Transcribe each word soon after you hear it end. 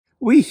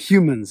We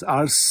humans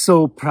are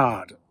so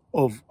proud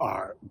of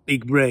our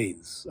big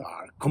brains,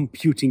 our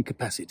computing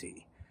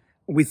capacity.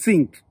 We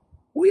think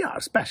we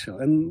are special,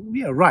 and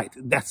we are right.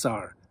 That's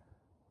our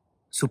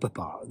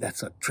superpower,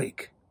 that's our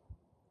trick.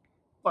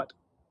 But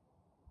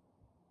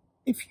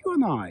if you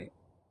and I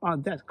are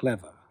that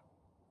clever,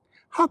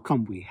 how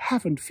come we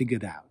haven't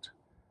figured out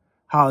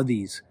how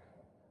these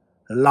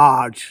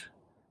large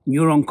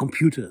neuron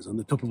computers on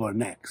the top of our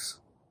necks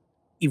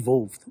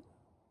evolved in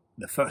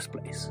the first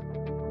place?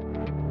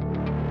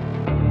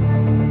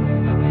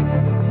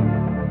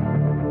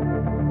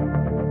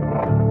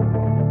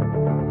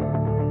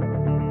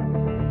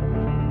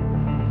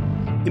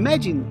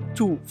 Imagine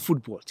two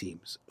football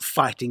teams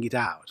fighting it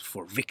out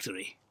for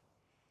victory.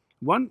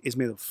 One is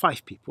made of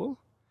 5 people,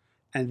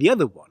 and the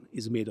other one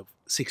is made of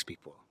 6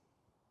 people.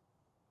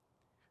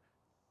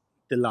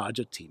 The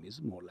larger team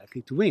is more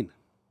likely to win.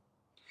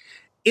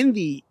 In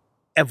the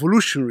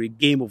evolutionary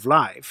game of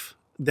life,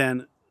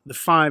 then the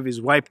 5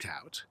 is wiped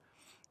out,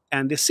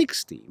 and the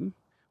 6 team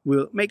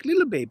will make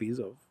little babies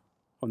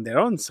on their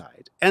own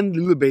side and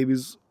little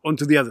babies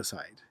onto the other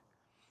side.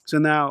 So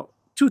now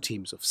 2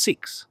 teams of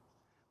 6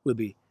 will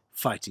be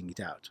fighting it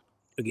out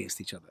against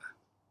each other.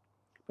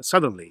 But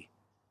suddenly,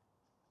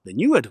 the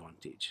new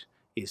advantage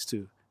is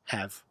to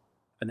have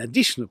an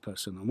additional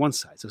person on one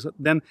side. So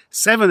then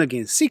 7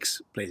 against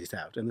 6 plays it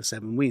out, and the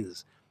 7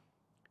 wins.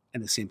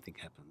 And the same thing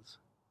happens.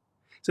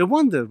 So I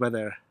wonder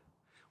whether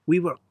we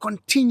were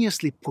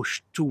continuously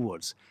pushed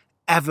towards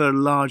ever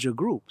larger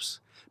groups,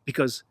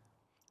 because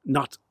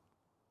not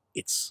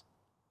it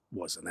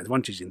was an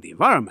advantage in the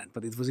environment,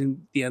 but it was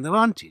in the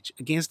advantage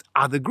against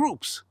other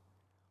groups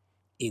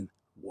in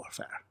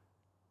warfare.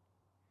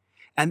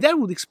 And that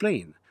would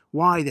explain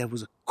why there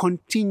was a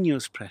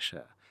continuous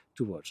pressure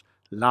towards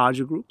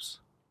larger groups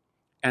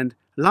and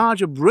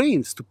larger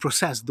brains to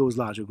process those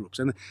larger groups.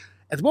 And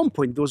at one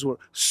point, those were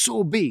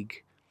so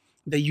big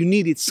that you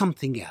needed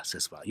something else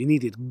as well. You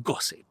needed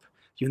gossip,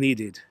 you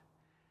needed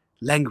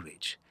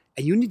language,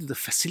 and you needed a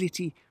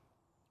facility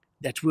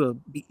that will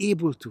be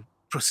able to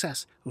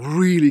process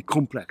really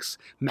complex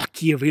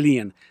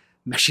Machiavellian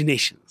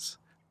machinations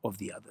of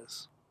the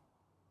others.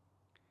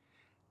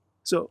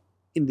 So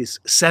in this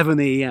 7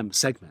 a.m.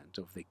 segment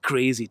of the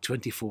crazy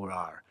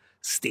 24-hour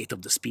State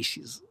of the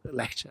Species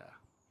lecture,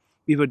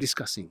 we were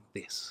discussing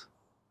this,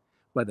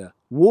 whether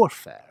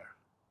warfare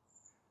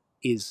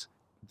is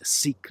the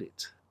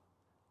secret,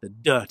 the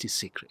dirty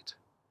secret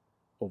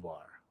of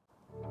our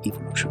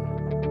evolution.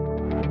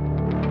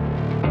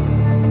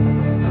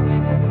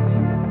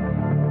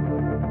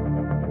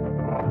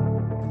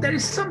 There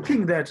is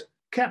something that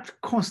kept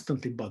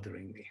constantly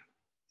bothering me,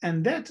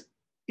 and that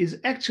is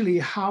actually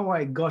how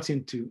I got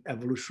into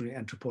evolutionary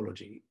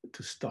anthropology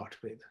to start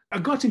with. I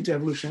got into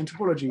evolutionary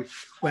anthropology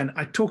when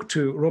I talked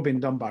to Robin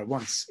Dunbar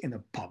once in a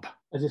pub,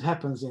 as it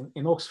happens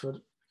in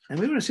Oxford. And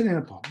we were sitting in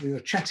a pub, we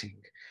were chatting,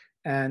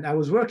 and I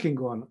was working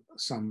on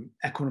some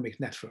economic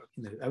network.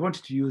 I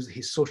wanted to use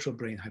his social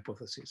brain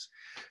hypothesis.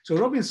 So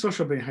Robin's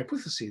social brain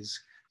hypothesis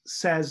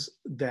says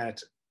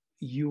that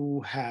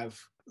you have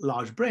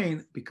large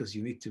brain because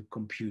you need to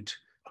compute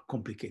a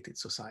complicated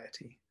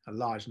society, a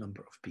large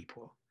number of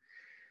people.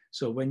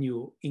 So when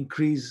you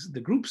increase the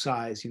group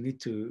size, you need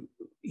to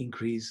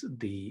increase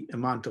the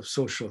amount of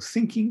social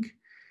thinking,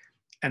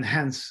 and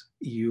hence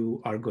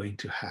you are going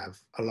to have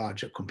a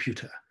larger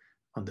computer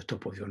on the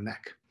top of your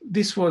neck.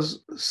 This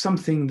was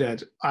something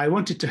that I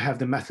wanted to have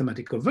the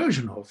mathematical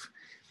version of.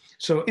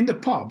 So in the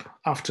pub,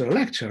 after a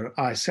lecture,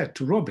 I said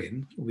to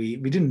Robin, we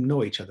didn't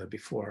know each other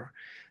before,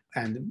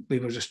 and we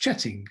were just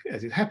chatting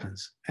as it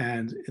happens.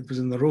 And it was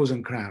in the Rose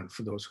and Crown,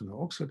 for those who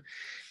know Oxford.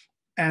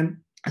 And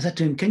I said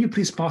to him, can you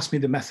please pass me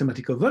the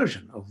mathematical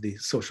version of the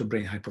social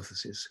brain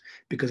hypothesis?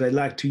 Because I'd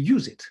like to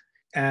use it.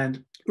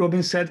 And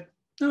Robin said,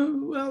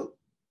 oh, well,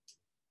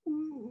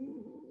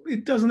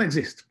 it doesn't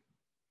exist.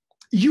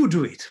 You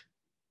do it.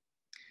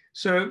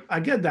 So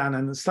I get down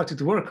and started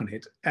to work on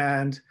it.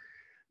 And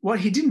what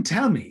he didn't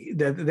tell me,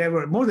 that there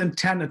were more than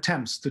 10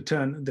 attempts to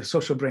turn the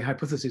social brain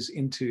hypothesis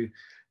into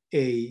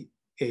a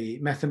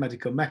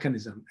mathematical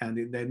mechanism,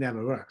 and they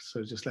never worked.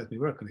 So just let me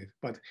work on it.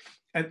 But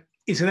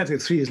incidentally,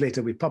 3 years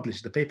later, we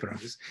published the paper on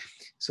this.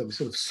 So we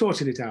sort of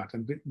sorted it out,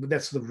 and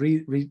that sort of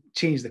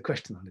changed the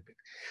question on a bit.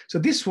 So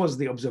this was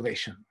the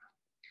observation.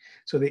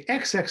 So the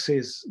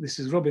x-axis, this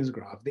is Robin's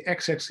graph. The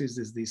x-axis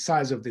is the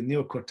size of the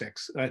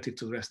neocortex relative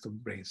to the rest of the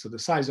brain. So the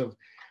size of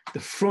the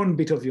front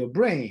bit of your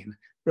brain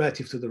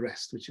relative to the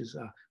rest, which is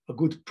a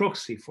good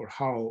proxy for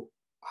how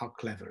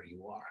clever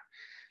you are.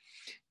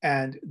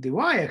 And the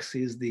y-axis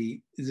is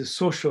the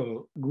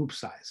social group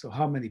size. So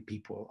how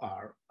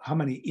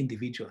many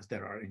individuals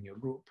there are in your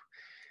group.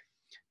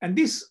 And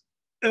this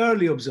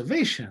early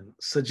observation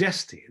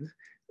suggested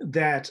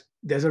that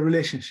there's a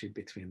relationship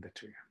between the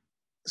two.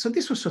 So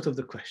this was sort of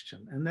the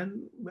question. And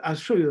then I'll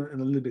show you in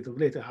a little bit of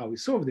later how we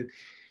solved it.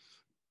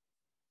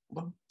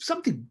 But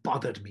something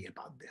bothered me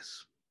about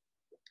this,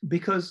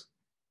 because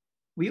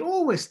we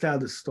always tell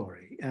the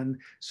story. And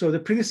so the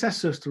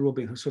predecessors to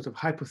Robin, who sort of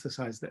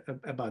hypothesized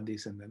about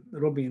this, and then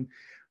Robin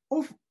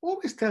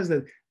always tells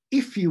that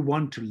if you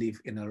want to live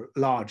in a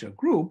larger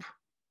group,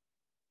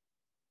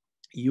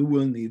 you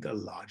will need a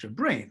larger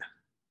brain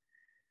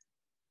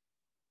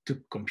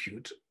to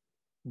compute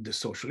the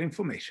social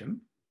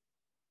information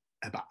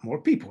about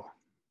more people.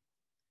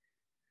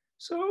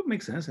 So it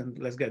makes sense, and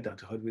let's get down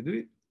to how we do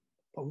it.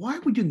 But why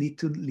would you need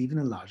to live in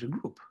a larger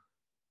group?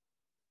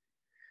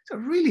 So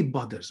it really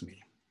bothers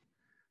me.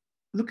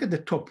 Look at the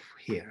top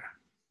here.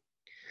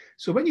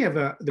 So when you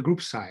have the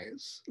group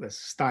size,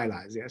 let's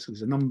stylize, yeah? So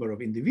there's a number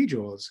of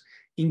individuals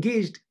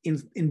engaged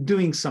in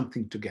doing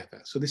something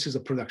together. So this is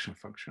a production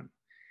function.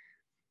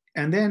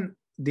 And then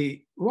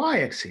the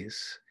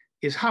y-axis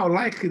is how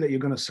likely that you're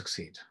going to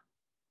succeed.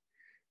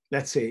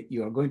 Let's say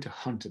you are going to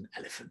hunt an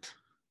elephant.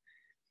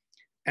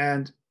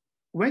 And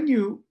when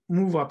you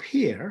move up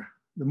here,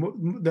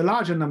 the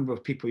larger number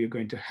of people you're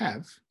going to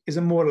have is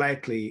the more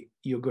likely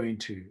you're going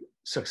to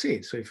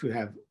succeed. So if you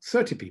have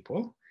 30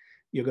 people,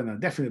 you're going to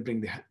definitely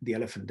bring the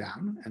elephant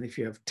down. And if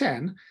you have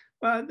 10,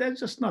 well, that's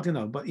just not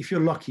enough. But if you're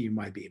lucky, you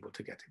might be able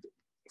to get it.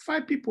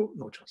 5 people,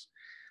 no chance.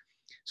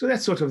 So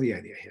that's sort of the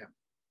idea here.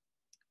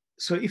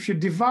 So if you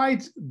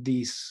divide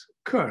this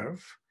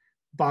curve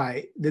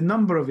by the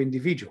number of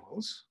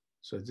individuals,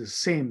 so it's the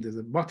same,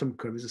 the bottom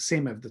curve is the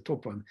same as the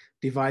top one,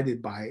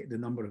 divided by the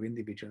number of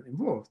individuals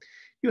involved,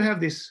 you have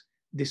this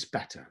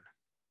pattern.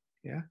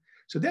 Yeah.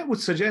 So that would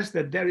suggest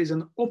that there is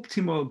an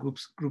optimal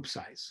group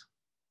size.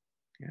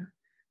 Yeah.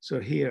 So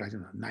here, I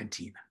don't know,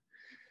 19.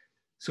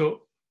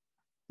 So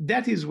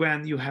that is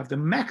when you have the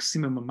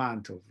maximum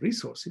amount of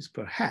resources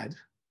per head.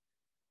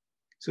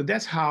 So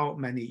that's how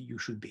many you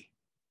should be.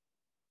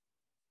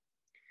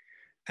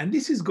 And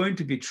this is going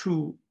to be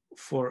true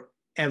for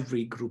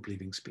every group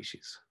living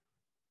species.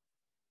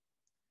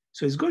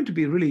 So it's going to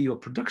be really your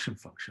production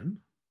function.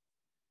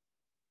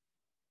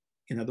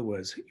 In other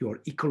words,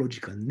 your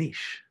ecological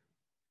niche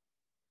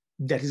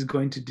that is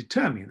going to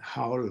determine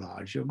how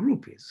large your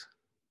group is.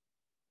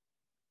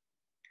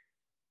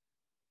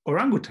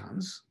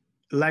 Orangutans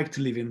like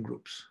to live in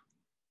groups.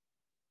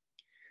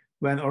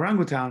 When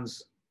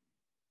orangutans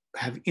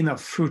have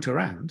enough fruit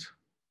around,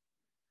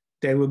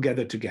 they will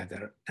gather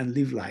together and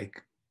live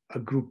like a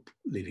group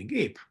living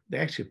ape. They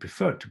actually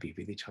prefer to be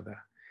with each other.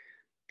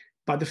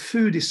 But the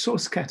food is so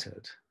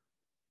scattered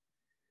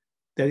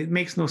that it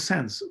makes no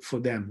sense for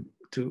them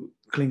to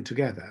cling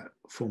together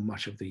for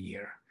much of the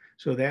year.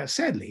 So they are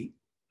sadly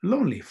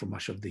lonely for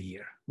much of the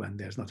year when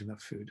there's not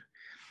enough food.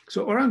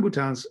 So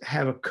orangutans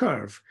have a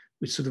curve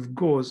which sort of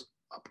goes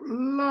up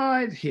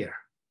right here.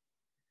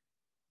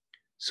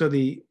 So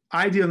the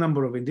ideal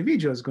number of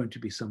individuals is going to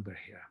be somewhere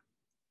here.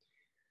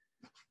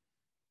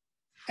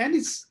 And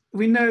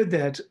we know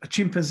that a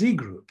chimpanzee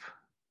group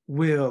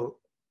will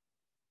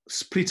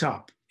split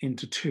up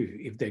into 2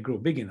 if they grow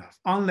big enough,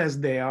 unless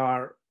they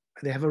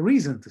have a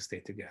reason to stay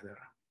together,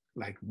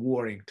 like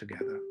warring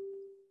together.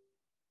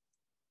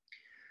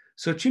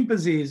 So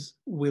chimpanzees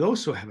will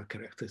also have a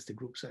characteristic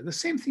group size. The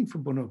same thing for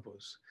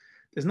bonobos.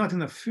 There's not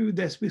enough food,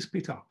 we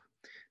split up.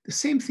 The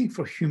same thing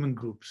for human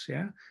groups.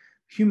 Yeah,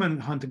 human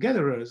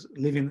hunter-gatherers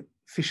live in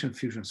fission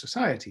fusion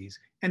societies,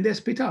 and they're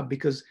split up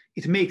because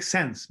it makes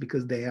sense,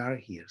 because they are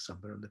here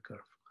somewhere on the curve.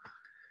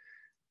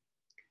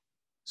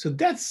 So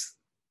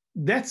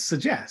that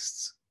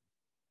suggests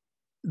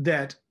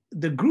that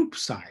the group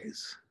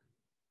size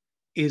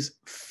is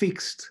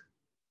fixed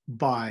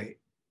by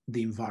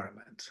the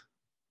environment.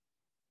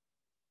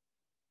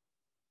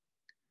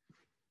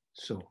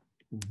 So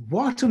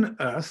what on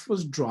earth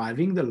was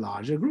driving the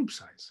larger group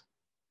size?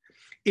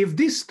 If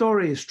this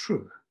story is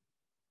true,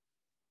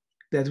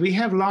 that we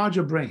have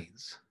larger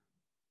brains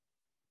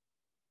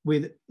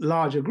with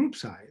larger group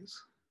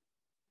size,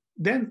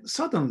 then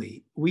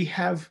suddenly we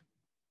have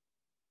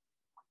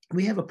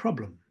a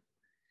problem,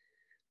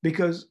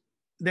 because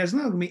there's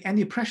not going to be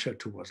any pressure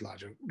towards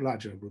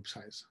larger group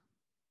size.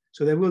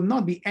 So there will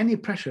not be any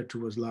pressure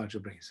towards larger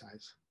brain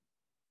size.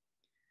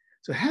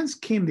 So hence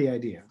came the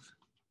idea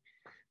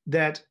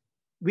that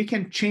we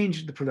can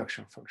change the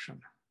production function.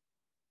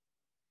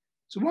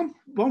 So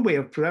one way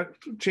of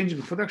changing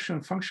the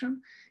production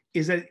function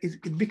is that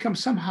it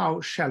becomes somehow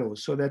shallow,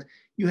 so that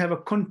you have a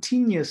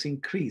continuous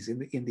increase in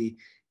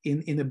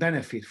the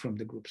benefit from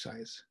the group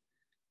size.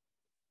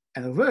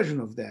 And a version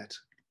of that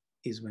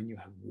is when you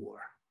have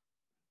war.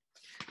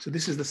 So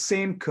this is the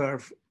same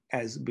curve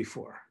as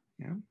before.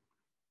 Yeah?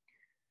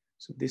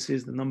 So this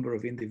is the number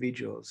of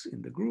individuals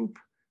in the group.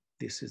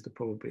 This is the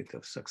probability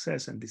of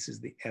success, and this is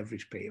the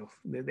average payoff,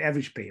 the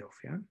average payoff,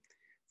 yeah,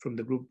 from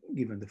the group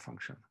given the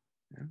function.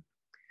 Yeah?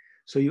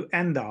 So you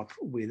end up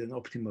with an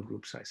optimal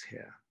group size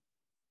here,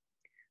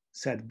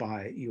 set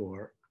by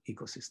your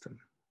ecosystem.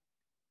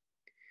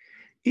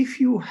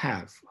 If you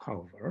have,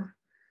 however,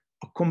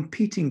 a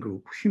competing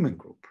group, human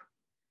group,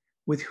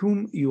 with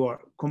whom you are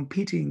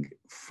competing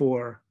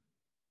for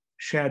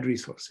shared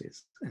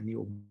resources and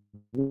you're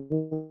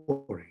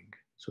warring,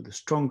 so the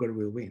stronger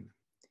will win,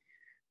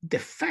 the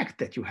fact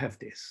that you have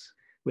this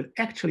will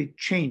actually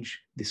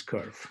change this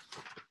curve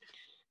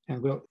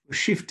and will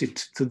shift it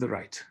to the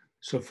right.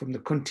 So from the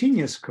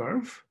continuous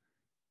curve,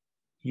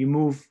 you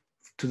move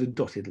to the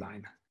dotted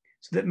line.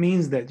 So that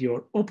means that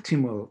your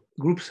optimal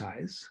group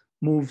size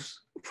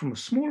moves from a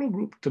smaller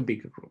group to a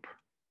bigger group.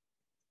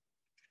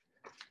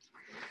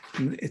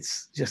 And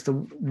it's just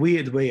a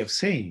weird way of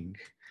saying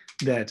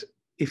that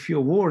if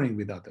you're warring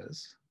with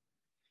others,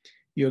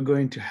 you're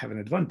going to have an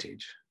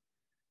advantage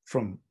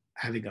from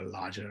having a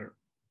larger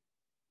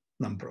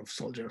number of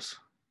soldiers.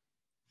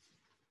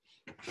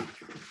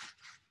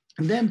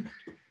 And then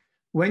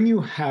when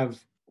you have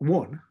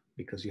won,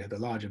 because you had a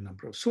larger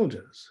number of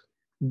soldiers,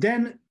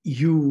 then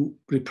you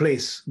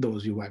replace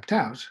those you wiped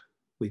out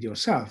with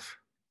yourself.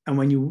 And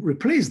when you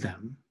replace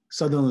them,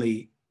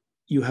 suddenly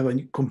you have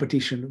a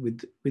competition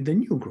with the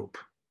new group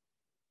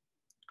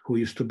who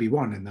used to be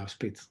one and now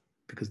split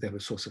because they were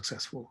so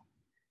successful.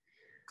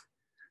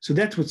 So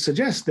that would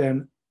suggest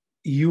then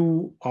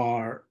you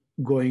are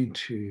going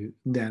to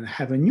then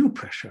have a new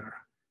pressure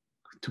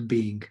to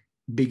being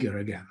bigger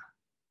again.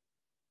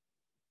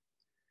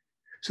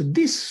 So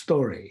this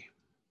story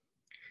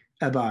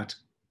about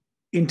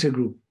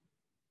intergroup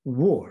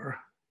war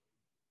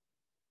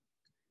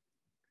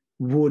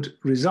would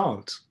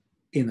result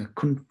in a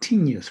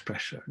continuous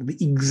pressure,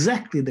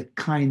 exactly the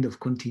kind of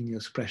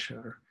continuous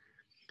pressure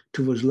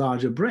towards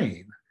larger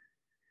brain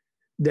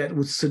that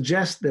would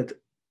suggest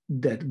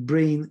that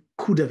brain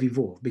could have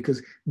evolved,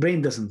 because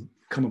brain doesn't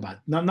come about,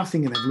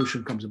 nothing in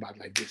evolution comes about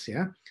like this,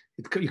 yeah?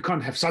 You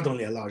can't have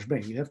suddenly a large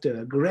brain. You have to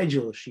have a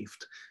gradual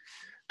shift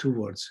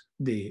towards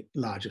the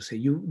larger. So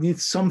you need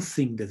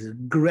something that is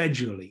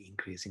gradually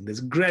increasing,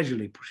 that's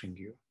gradually pushing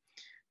you,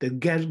 that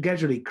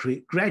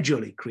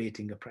gradually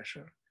creating a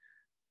pressure.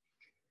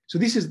 So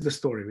this is the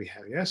story we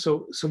have, yeah?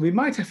 So we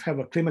might have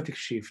a climatic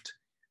shift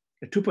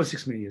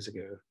 2.6 million years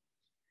ago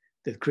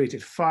that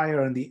created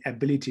fire and the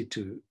ability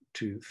to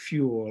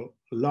fuel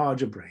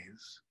larger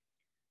brains.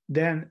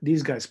 Then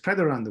these guys spread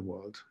around the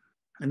world.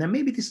 And then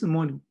maybe this is the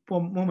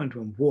moment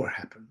when war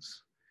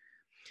happens.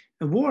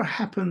 And war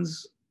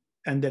happens,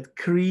 and that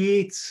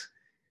creates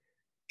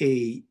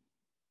a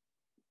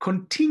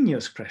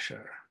continuous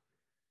pressure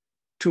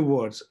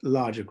towards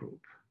larger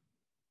group.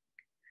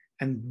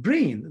 And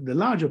brain, the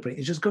larger brain,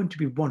 is just going to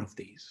be one of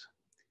these.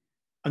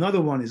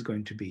 Another one is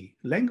going to be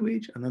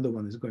language. Another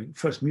one is going,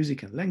 first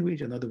music and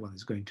language. Another one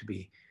is going to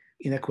be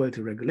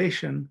inequality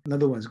regulation.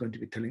 Another one is going to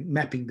be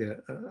mapping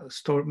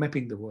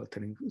the world,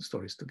 telling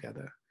stories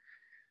together.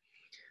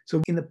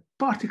 So in a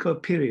particular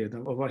period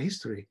of our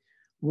history,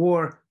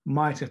 war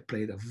might have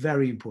played a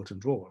very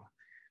important role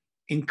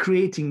in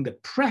creating the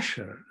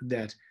pressure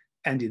that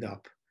ended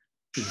up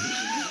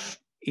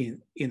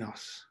in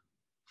us.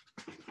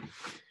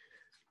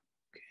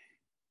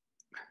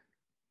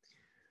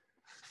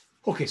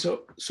 Okay,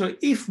 so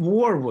if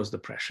war was the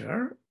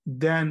pressure,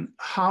 then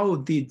how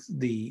did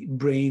the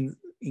brain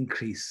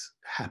increase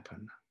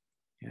happen?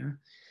 Yeah.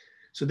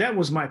 So that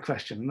was my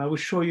question, and I will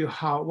show you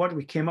what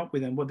we came up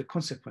with and what the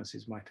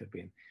consequences might have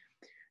been.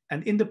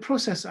 And in the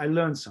process, I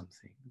learned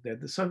something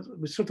that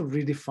we sort of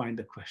redefined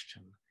the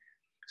question.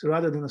 So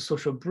rather than a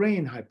social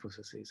brain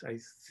hypothesis, I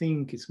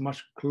think it's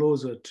much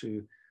closer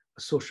to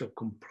a social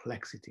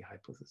complexity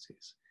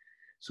hypothesis.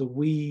 So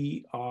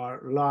we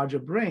are larger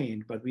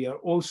brained, but we are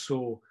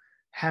also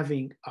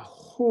having a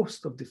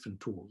host of different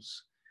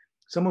tools.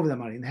 Some of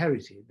them are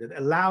inherited that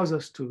allows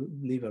us to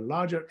live a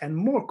larger and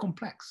more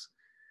complex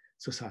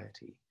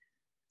society.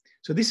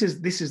 So this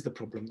is the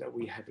problem that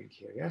we're having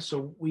here. Yeah.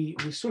 So we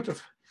sort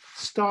of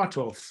start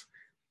off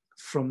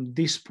from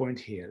this point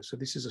here. So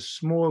this is a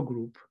small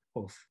group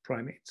of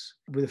primates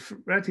with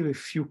relatively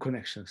few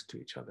connections to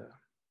each other.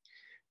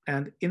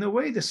 And in a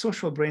way, the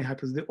social brain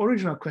hypothesis, the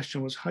original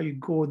question was how you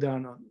go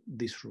down on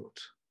this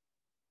route.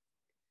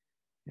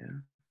 Yeah.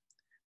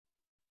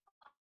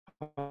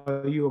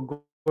 How you are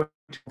going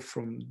to go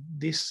from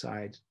this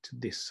side to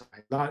this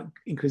side,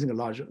 increasing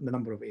the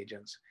number of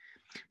agents.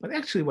 But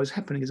actually what's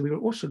happening is we were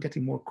also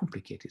getting more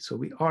complicated.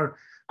 So our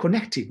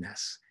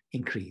connectedness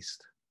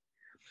increased.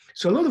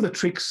 So a lot of the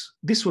tricks,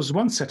 this was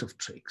one set of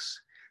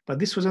tricks, but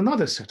this was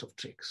another set of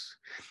tricks.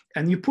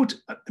 And you put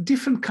a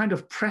different kind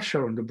of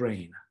pressure on the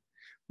brain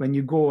when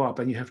you go up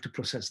and you have to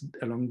process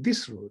along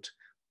this route,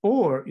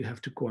 or you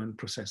have to go and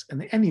process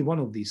and any one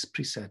of these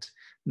preset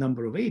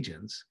number of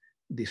agents,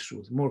 this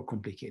route, more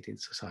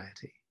complicated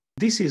society.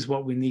 This is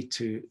what we need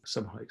to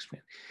somehow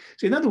explain.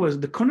 So in other words,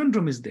 the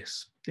conundrum is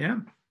this, yeah?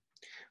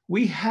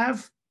 We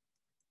have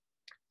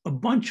a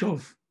bunch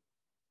of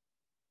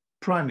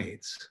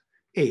primates,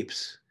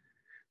 apes,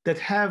 that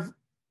have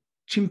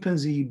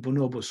chimpanzee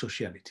bonobo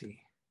sociality.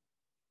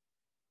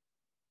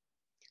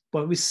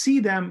 But we see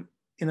them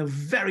in a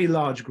very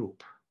large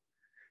group,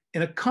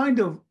 in a kind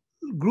of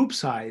group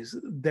size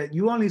that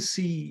you only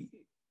see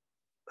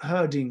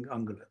herding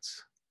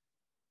ungulates.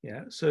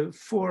 Yeah, so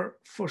for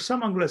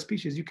some ungulate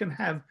species, you can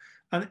have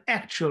an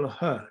actual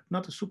herd,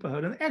 not a super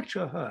herd, an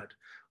actual herd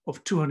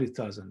of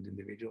 200,000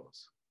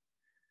 individuals.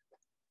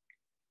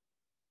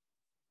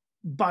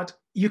 But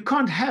you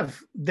can't have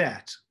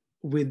that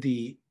with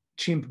the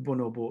chimp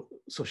bonobo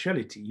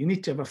sociality. You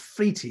need to have a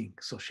fleeting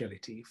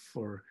sociality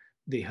for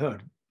the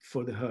herd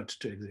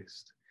to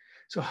exist.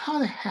 So how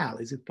the hell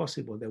is it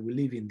possible that we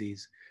live in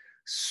these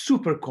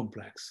super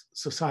complex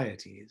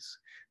societies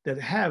that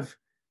have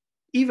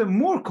even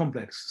more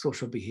complex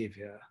social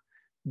behavior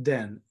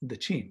than the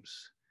chimps,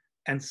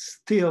 and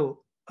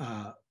still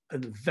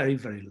very,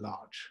 very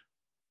large.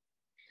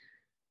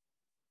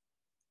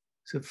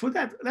 So for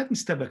that, let me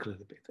step back a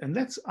little bit and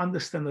let's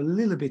understand a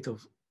little bit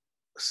of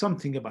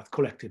something about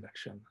collective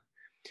action.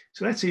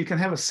 So let's say you can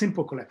have a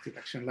simple collective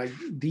action like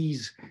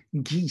these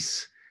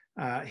geese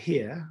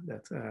here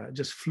that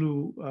just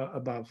flew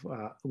above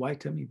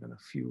Whiteham even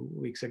a few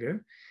weeks ago.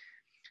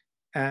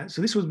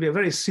 So this would be a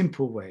very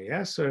simple way.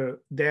 Yeah? So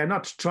they are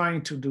not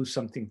trying to do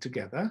something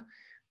together.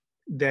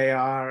 They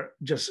are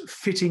just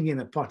fitting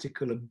in a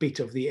particular bit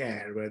of the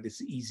air where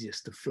it's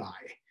easiest to fly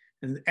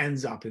and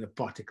ends up in a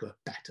particular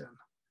pattern.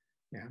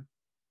 Yeah.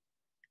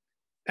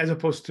 As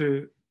opposed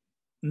to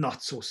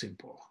not so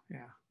simple.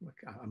 Yeah. Like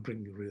I'm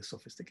bringing real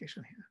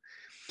sophistication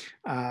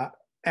here.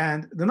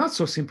 And the not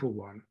so simple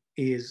one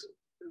is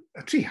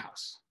a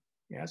treehouse.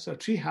 Yeah. So a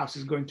treehouse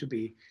is going to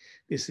be,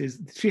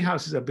 tree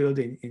houses are built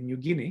in New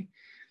Guinea.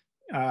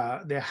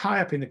 They're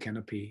high up in the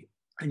canopy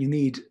and you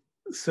need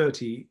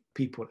 30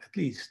 people at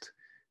least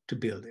to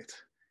build it.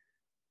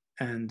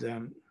 And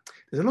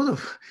there's a lot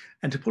of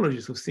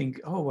anthropologists who think,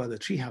 oh, well, the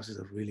tree houses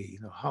are really,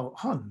 how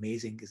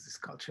amazing is this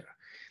culture?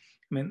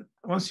 I mean,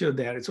 once you're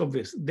there, it's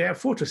obvious. They're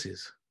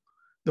fortresses.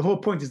 The whole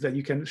point is that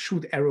you can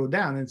shoot arrow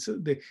down. And it's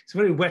a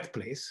very wet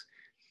place.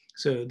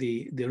 So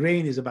the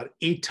rain is about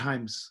 8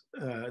 times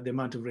the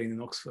amount of rain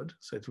in Oxford.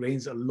 So it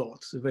rains a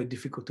lot. So it's very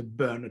difficult to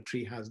burn a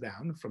tree house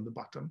down from the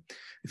bottom.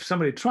 If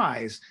somebody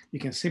tries, you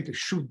can simply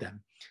shoot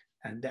them.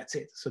 And that's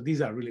it. So these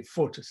are really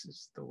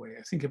fortresses, the way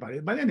I think about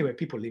it. But anyway,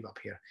 people live up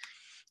here,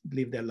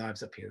 live their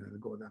lives up here,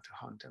 and go down to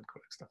hunt and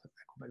collect stuff and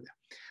come back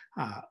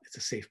there. It's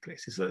a safe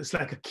place. It's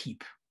like a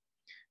keep.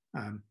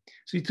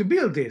 So to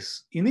build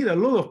this, you need a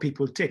lot of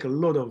people, take a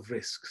lot of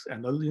risks,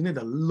 and you need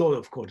a lot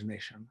of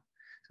coordination.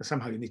 So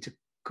somehow you need to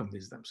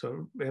convince them.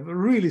 So we have a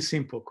really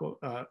simple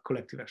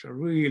collective action, a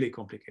really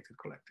complicated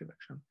collective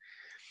action.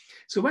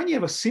 So when you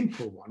have a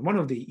simple one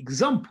of the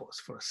examples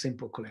for a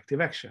simple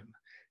collective action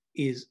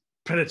is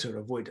predator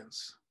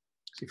avoidance.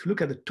 So if you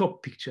look at the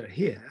top picture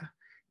here,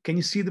 can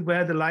you see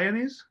where the lion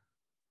is?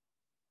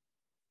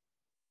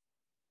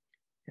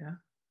 Yeah,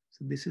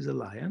 so this is a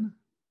lion.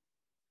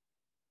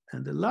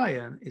 And the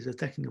lion is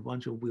attacking a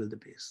bunch of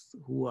wildebeest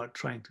who are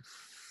trying to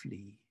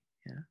flee.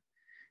 Yeah?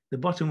 The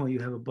bottom where you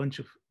have a bunch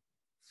of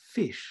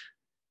fish,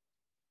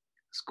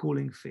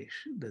 schooling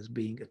fish that's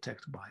being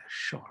attacked by a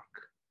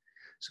shark.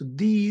 So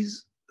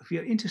these, if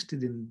you're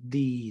interested in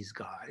these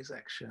guys'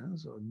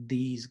 actions or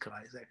these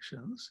guys'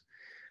 actions,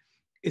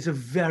 it's a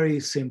very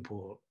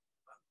simple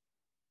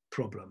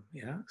problem.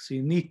 Yeah. So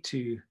you need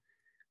to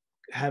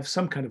have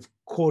some kind of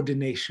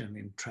coordination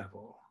in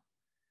travel.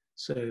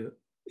 So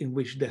in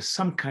which there's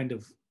some kind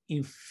of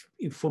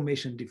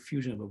information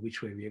diffusion about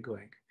which way we are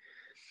going.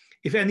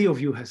 If any of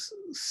you has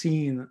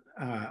seen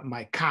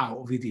my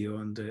cow video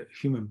on the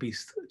Human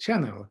Beast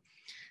channel,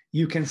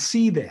 you can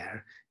see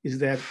there is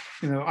that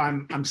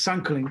I'm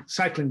cycling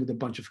with a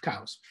bunch of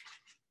cows,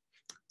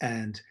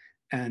 and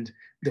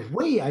the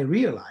way I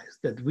realized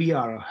that we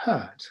are a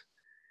herd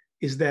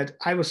is that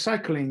I was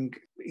cycling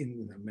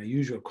in my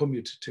usual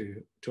commute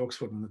to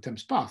Oxford on the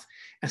Thames Path,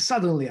 and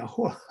suddenly a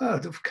whole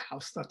herd of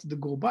cows started to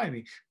go by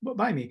me.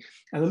 And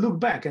I look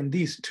back, and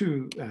these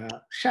two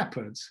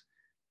shepherds,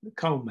 the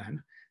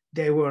cowmen,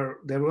 they were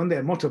on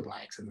their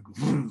motorbikes, and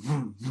vroom,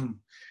 vroom, vroom.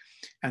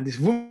 And this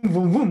vroom,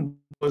 vroom, vroom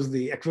was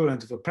the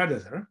equivalent of a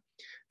predator.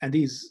 And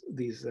these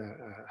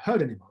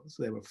herd animals,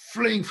 they were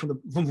fleeing from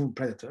the vroom, vroom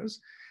predators,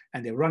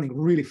 and they're running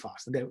really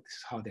fast. And this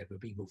is how they were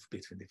being moved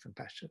between different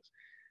pastures.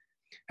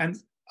 And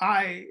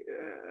I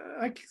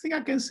think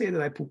I can say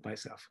that I pooped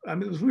myself. I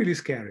mean, it was really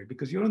scary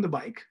because you're on the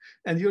bike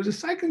and you're just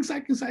cycling,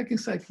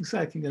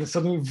 and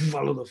suddenly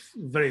a lot of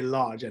very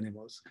large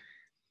animals.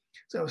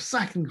 So I was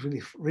cycling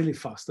really, really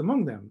fast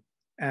among them.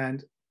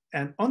 And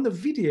on the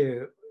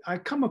video, I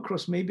come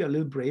across maybe a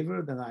little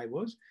braver than I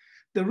was.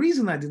 The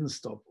reason I didn't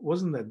stop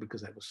wasn't that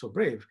because I was so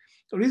brave.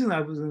 The reason I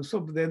wasn't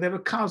stop, there were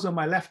cows on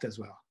my left as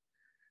well,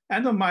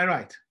 and on my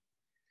right.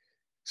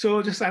 So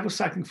I was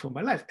cycling for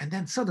my life. And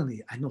then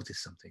suddenly I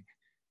noticed something.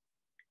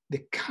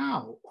 The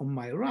cow on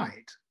my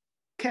right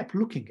kept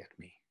looking at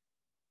me.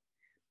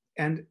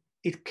 And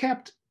it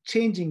kept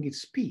changing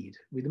its speed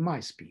with my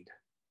speed.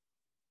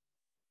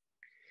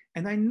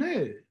 And I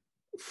know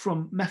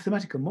from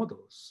mathematical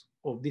models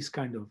of this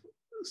kind of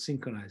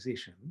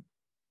synchronization,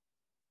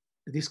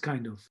 this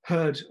kind of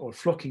herd or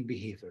flocking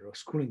behavior or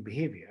schooling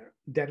behavior,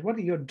 that what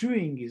you're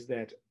doing is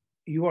that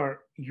you are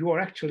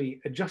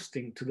actually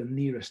adjusting to the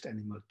nearest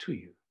animal to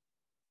you.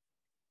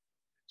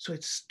 So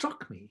it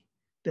struck me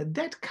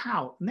that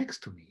cow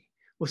next to me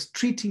was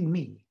treating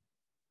me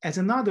as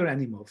another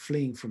animal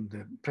fleeing from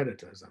the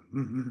predators,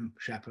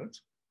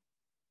 shepherds.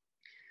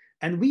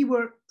 And we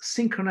were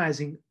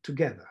synchronizing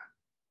together.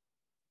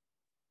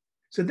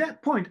 So at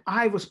that point,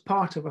 I was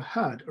part of a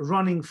herd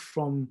running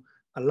from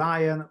a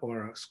lion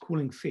or a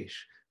schooling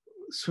fish,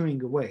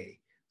 swimming away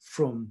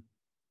from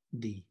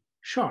the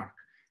shark.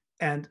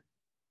 And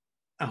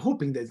are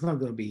hoping that it's not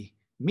going to be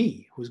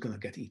me who's going to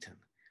get eaten.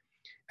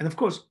 And of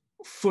course,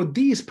 for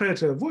these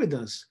predator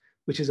avoidance,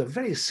 which is a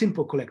very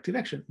simple collective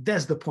action,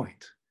 that's the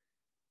point.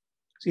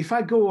 So if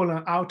I go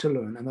out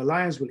alone and the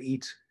lions will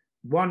eat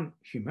one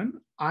human,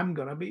 I'm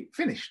going to be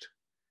finished.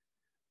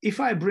 If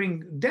I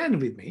bring Dan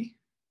with me,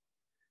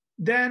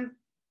 then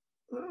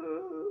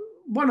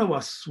one of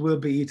us will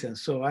be eaten.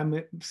 So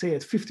I'm, say,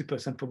 at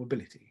 50%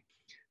 probability.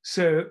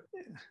 So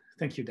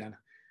thank you, Dan,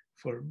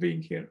 for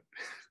being here.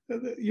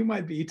 You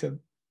might be eaten.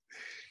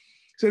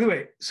 So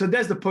anyway, so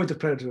that's the point of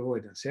predator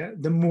avoidance. Yeah,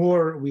 the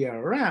more we are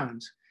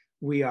around,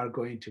 we are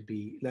going to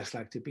be less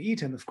likely to be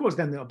eaten. Of course,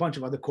 then a bunch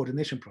of other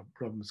coordination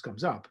problems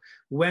comes up.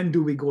 When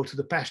do we go to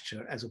the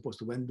pasture as opposed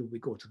to when do we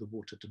go to the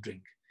water to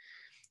drink?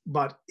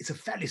 But it's a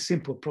fairly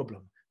simple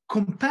problem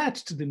compared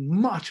to the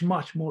much,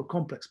 much more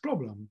complex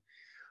problem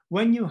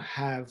when you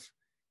have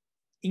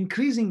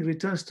increasing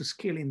returns to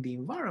scale in the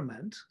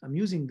environment. I'm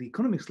using the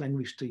economics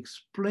language to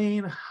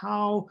explain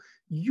how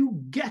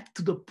you get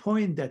to the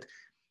point that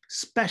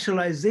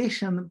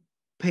specialization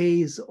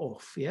pays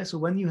off. Yeah. So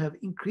when you have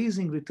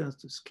increasing returns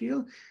to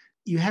scale,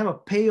 you have a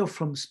payoff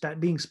from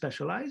being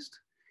specialized.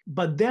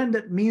 But then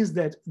that means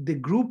that the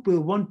group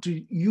will want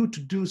you to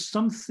do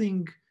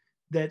something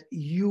that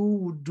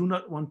you do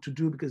not want to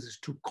do because it's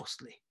too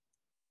costly.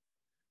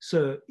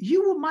 So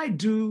you might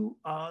do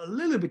a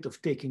little bit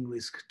of taking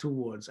risk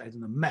towards, I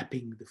don't know,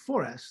 mapping the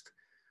forest,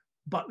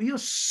 but you're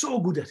so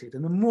good at it.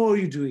 And the more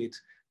you do it,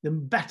 the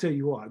better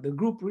you are. The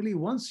group really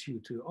wants you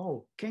to,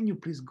 oh, can you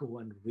please go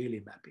and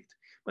really map it?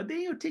 But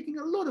then you're taking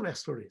a lot of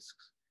extra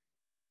risks.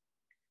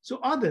 So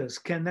others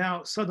can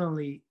now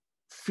suddenly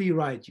free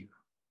ride you.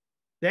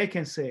 They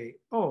can say,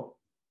 oh,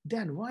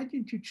 Dan, why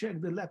didn't you check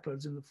the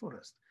leopards in the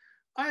forest?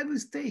 I will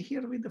stay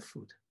here with the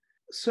food.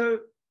 So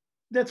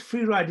that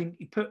free riding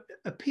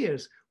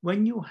appears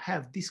when you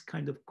have this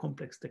kind of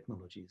complex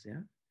technologies.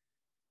 Yeah.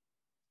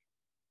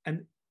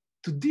 And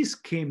to this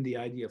came the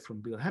idea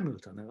from Bill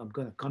Hamilton, and I'm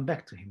going to come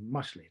back to him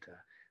much later,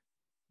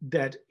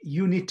 that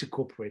you need to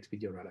cooperate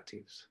with your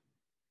relatives.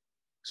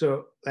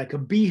 So like a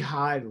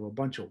beehive or a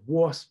bunch of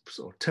wasps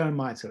or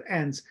termites or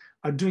ants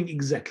are doing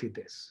exactly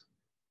this.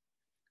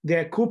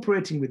 They're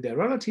cooperating with their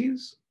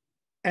relatives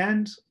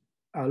and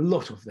a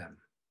lot of them.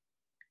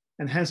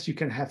 And hence you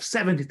can have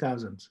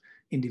 70,000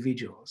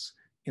 individuals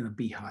in a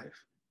beehive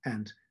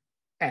and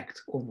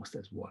act almost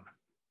as one.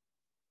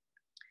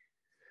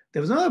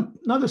 There was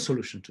another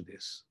solution to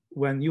this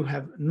when you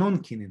have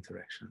non-kin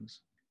interactions.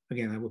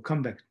 Again, I will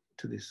come back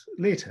to this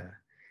later,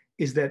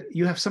 is that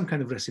you have some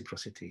kind of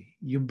reciprocity.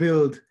 You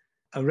build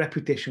a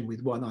reputation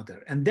with one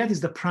another, and that is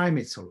the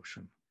primate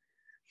solution.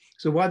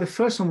 So while the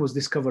first one was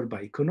discovered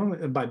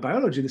by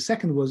biology, the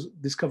second was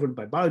discovered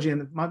by biology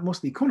and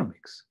mostly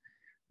economics,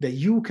 that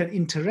you can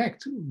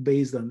interact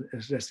based on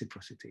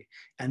reciprocity.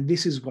 And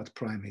this is what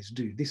primates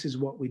do. This is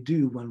what we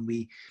do when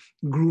we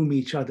groom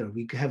each other.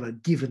 We have a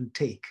give and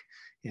take.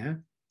 Yeah.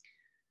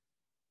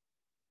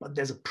 But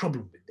there's a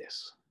problem with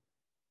this,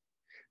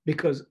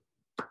 because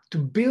to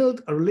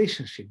build a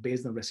relationship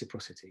based on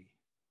reciprocity,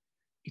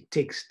 it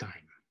takes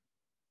time.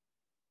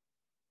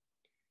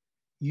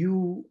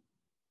 You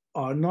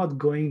are not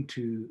going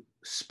to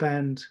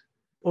spend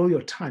all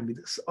your time with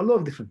a lot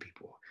of different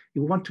people.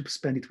 You want to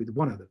spend it with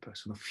one other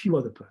person, a few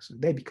other persons.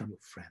 They become your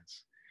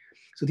friends.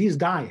 So these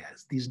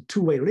dyads, these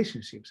two-way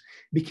relationships,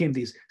 became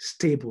these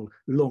stable,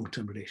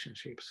 long-term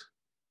relationships.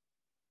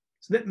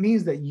 So that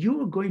means that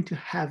you're going to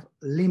have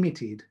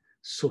limited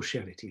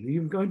sociality.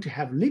 You're going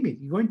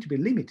to be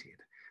limited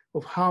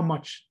of how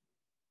much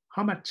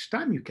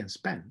time you can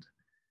spend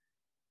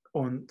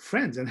on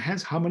friends, and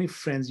hence how many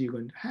friends you're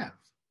going to have.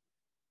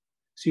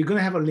 So you're going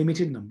to have a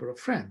limited number of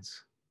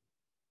friends.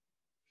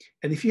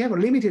 And if you have a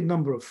limited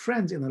number of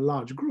friends in a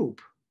large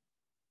group,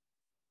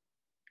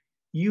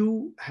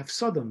 you have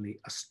suddenly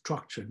a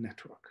structured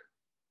network,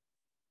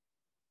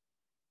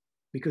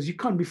 because you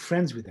can't be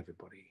friends with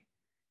everybody.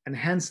 And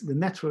hence the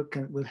network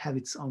will have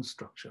its own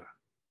structure.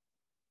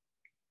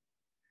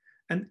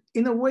 And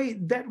in a way,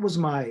 that was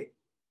my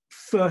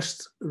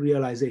first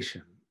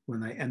realization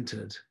when I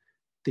entered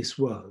this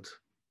world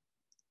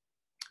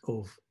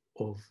of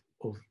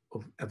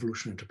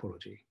evolution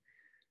anthropology,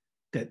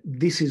 that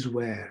this is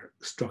where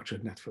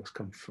structured networks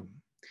come from.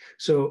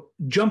 So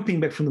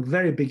jumping back from the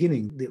very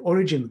beginning, the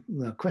origin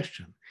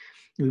question,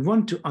 we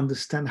want to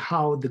understand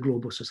how the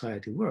global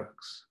society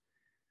works.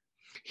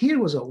 Here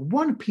was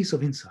one piece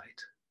of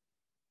insight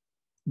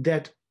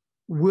that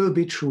will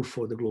be true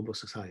for the global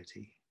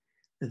society,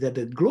 that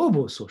the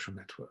global social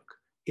network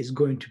is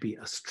going to be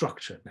a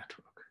structured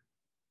network.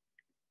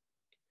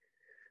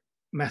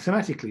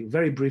 Mathematically,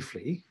 very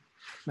briefly,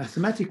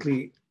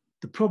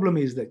 the problem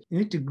is that you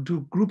need to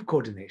do group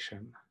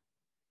coordination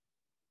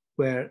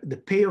where the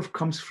payoff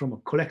comes from a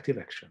collective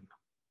action.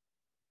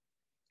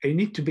 And you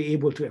need to be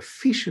able to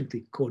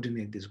efficiently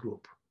coordinate this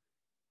group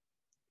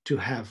to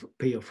have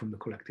payoff from the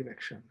collective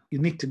action. You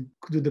need to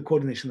do the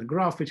coordination of the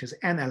graph, which has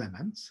n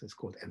elements, it's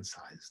called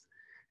n-sized,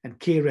 and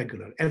k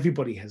regular.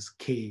 Everybody has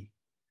k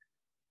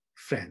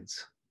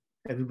friends.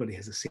 Everybody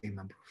has the same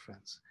number of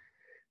friends.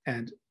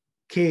 And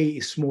K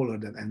is smaller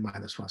than n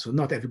minus 1. So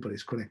not everybody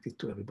is connected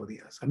to everybody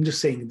else. I'm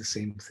just saying the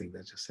same thing that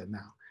I just said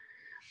now.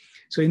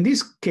 So in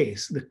this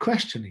case, the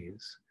question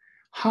is,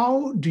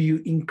 how do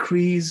you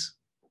increase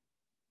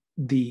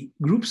the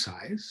group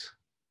size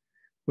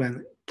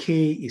when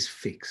K is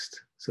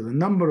fixed? So the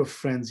number of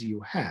friends you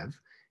have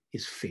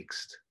is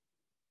fixed.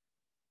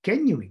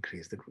 Can you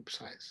increase the group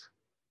size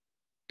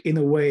in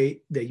a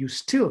way that you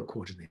still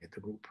coordinate the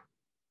group?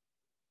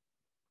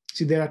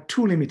 See, there are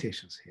two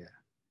limitations here.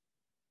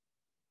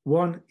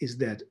 One is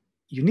that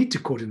you need to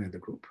coordinate the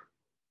group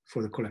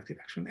for the collective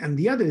action. And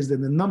the other is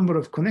that the number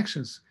of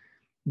connections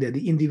that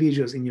the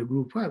individuals in your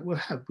group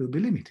will be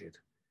limited.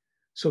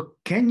 So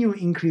can you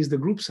increase the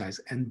group size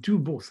and do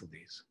both of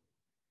these?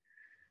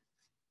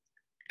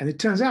 And it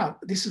turns out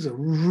this is a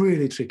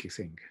really tricky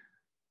thing.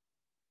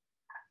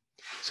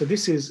 So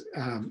this is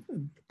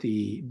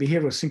the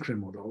behavioral synchrony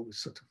model, which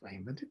sort of I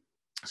invented.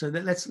 So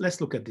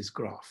let's look at this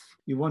graph.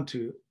 You want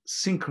to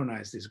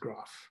synchronize this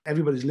graph.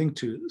 Everybody's linked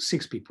to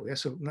 6 people. Yeah?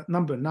 So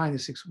number 9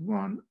 is 6.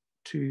 1,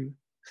 2,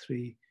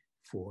 3,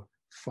 4,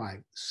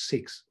 5,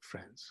 6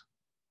 friends.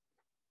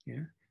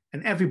 Yeah.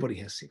 And everybody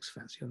has 6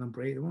 friends. Your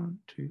number 8, 1,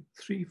 2,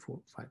 3, 4,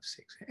 5,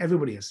 6.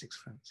 Everybody has 6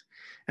 friends.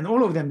 And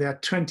all of them, there are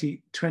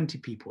 20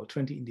 people,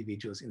 20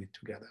 individuals in it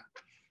together.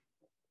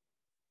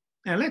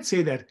 And let's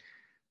say that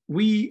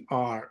we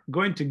are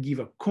going to give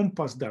a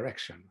compass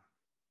direction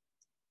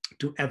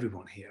to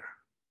everyone here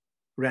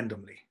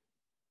randomly.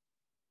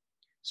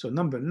 So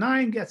number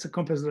 9 gets a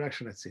compass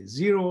direction, let's say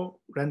 0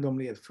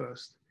 randomly at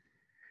first.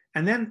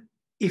 And then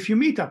if you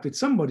meet up with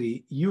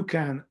somebody, you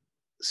can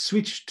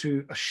switch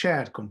to a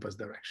shared compass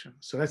direction.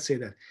 So let's say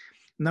that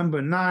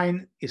number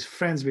 9 is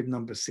friends with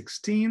number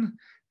 16,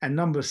 and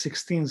number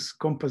 16's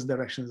compass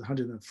direction is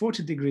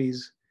 140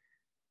 degrees.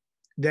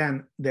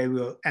 Then they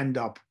will end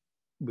up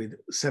with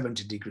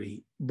 70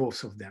 degree,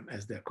 both of them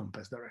as their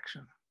compass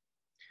direction.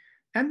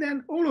 And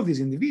then all of these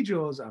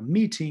individuals are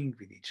meeting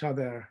with each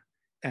other.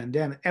 And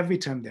then every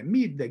time they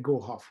meet, they go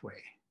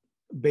halfway.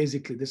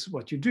 Basically, this is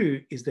what you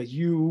do, is that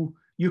you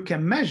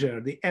can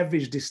measure the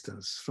average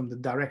distance from the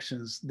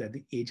directions that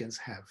the agents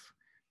have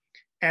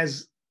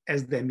as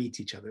they meet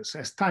each other. So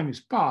as time is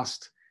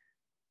passed,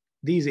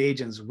 these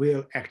agents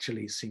will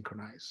actually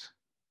synchronize.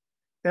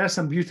 There are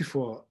some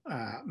beautiful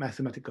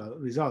mathematical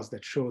results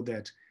that show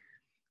that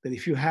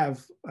if you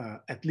have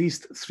at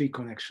least 3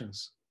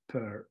 connections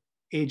per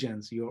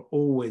agents, you're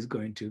always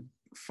going to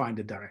find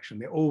a direction.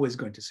 They're always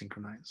going to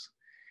synchronize.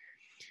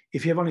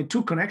 If you have only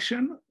 2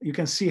 connections, you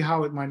can see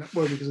how it might not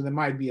work, because there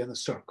might be in a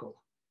circle.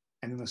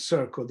 And in a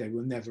circle, they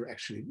will never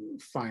actually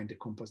find the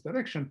compass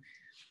direction.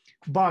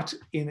 But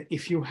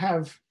if you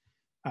have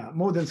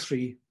more than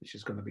 3, which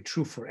is going to be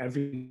true for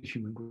every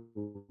human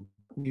group,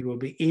 we will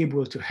be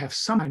able to have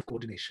some kind of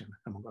coordination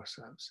among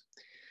ourselves.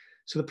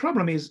 So the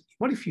problem is,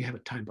 what if you have a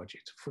time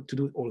budget to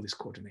do all this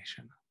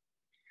coordination?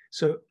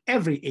 So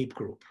every ape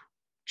group,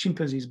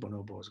 chimpanzees,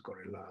 bonobos,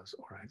 gorillas,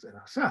 orangutans, and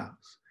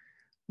ourselves,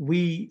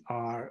 we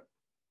are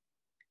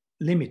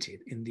limited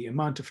in the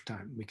amount of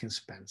time we can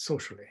spend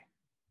socially.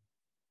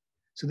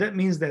 So that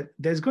means that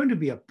there's going to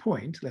be a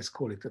point, let's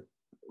call it a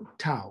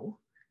tau,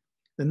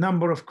 the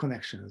number of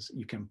connections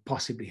you can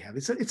possibly have.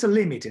 It's a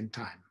limit in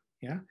time.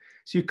 Yeah.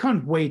 So you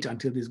can't wait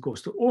until this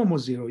goes to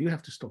almost 0. You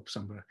have to stop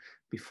somewhere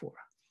before.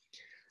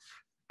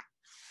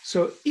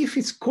 So if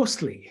it's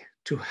costly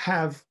to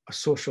have a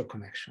social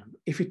connection,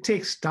 if it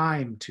takes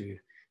time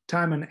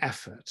and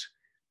effort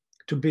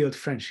to build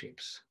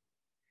friendships,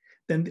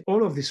 then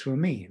all of this will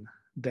mean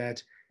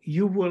that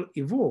you will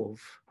evolve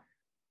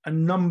a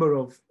number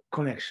of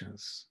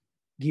connections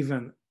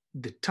given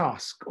the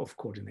task of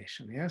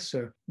coordination. Yeah.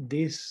 So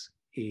this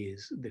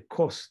is the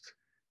cost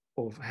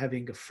of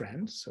having a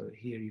friend. So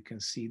here you can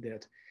see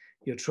that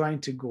you're trying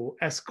to go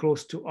as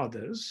close to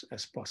others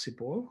as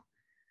possible.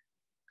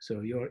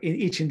 So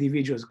each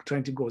individual is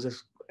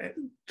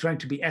trying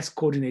to be as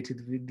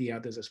coordinated with the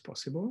others as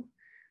possible.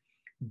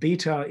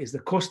 Beta is the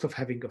cost of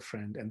having a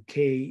friend, and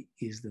K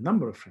is the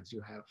number of friends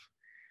you have.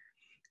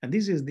 And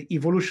this is the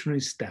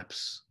evolutionary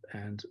steps.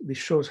 And this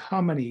shows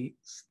how many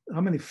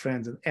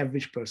friends an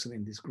average person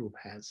in this group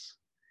has.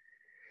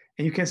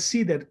 And you can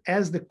see that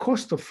as the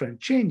cost of friend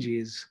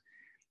changes,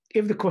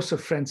 if the cost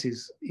of friends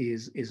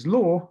is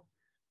low,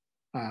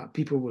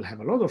 people will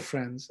have a lot of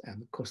friends,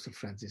 and the cost of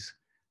friends is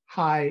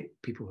high,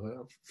 people who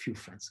have few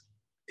friends.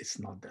 It's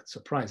not that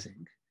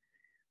surprising.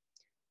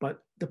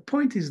 But the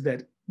point is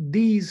that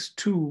these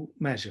 2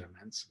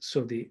 measurements,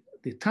 so the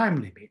time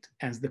limit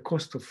and the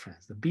cost of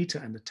friends, the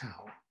beta and the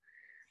tau,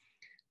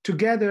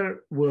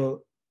 together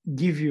will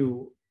give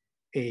you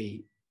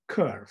a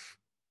curve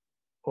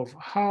of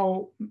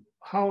how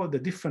the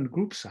different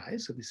group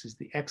size, so this is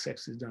the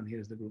x-axis down here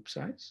is the group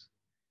size,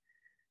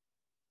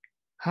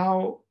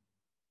 how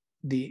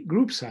the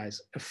group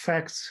size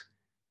affects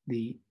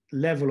the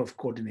level of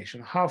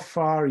coordination, how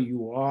far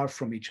you are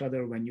from each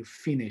other when you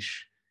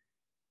finish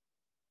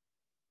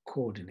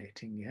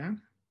coordinating. Yeah.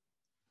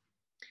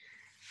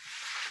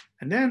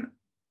 And then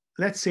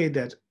let's say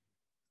that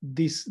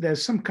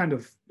there's some kind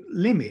of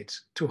limit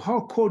to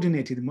how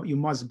coordinated you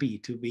must be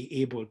to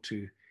be able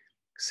to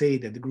say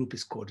that the group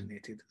is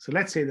coordinated. So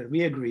let's say that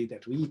we agree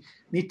that we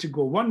need to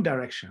go one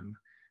direction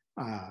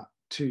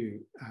to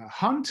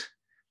hunt.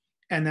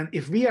 And then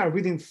if we are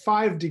within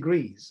 5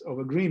 degrees of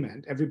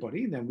agreement,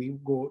 everybody, then we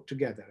go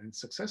together and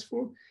it's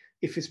successful.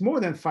 If it's more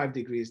than 5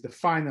 degrees, the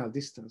final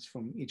distance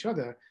from each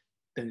other,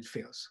 then it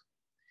fails.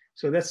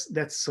 So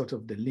that's sort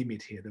of the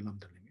limit here, the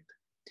Lambda limit.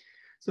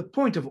 So the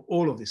point of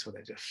all of this, what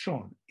I just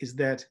shown, is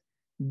that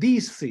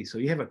these three, so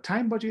you have a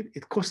time budget,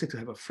 it costs you to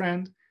have a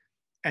friend,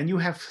 and you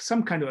have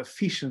some kind of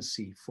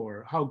efficiency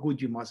for how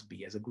good you must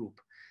be as a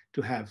group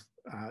to have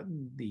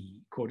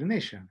the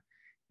coordination.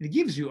 It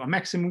gives you a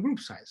maximum group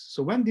size.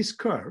 So when this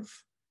curve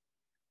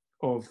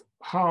of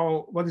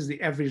what is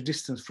the average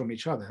distance from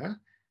each other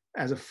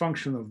as a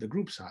function of the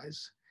group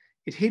size,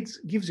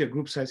 gives you a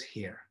group size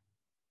here.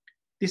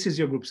 This is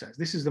your group size.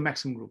 This is the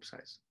maximum group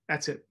size.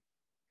 That's it.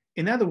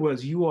 In other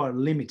words, you are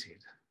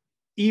limited.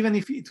 Even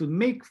if it would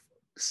make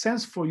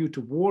sense for you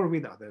to war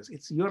with others,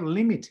 you're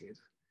limited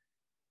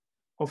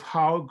of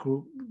how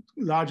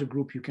large a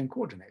group you can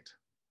coordinate.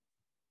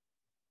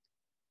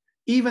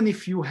 Even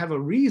if you have a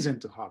reason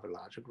to have a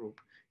larger group,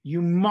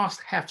 you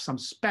must have some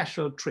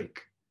special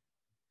trick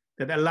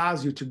that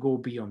allows you to go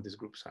beyond this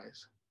group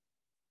size.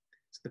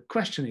 So the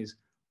question is,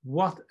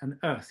 what on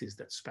earth is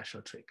that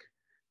special trick?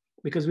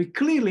 Because we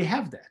clearly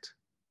have that,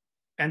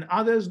 and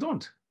others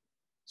don't.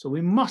 So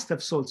we must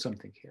have solved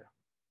something here.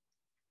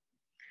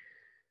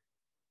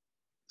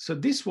 So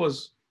this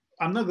was,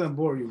 I'm not going to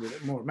bore you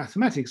with more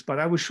mathematics, but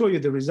I will show you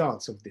the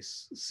results of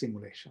this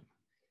simulation.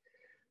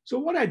 So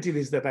what I did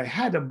is that I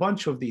had a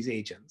bunch of these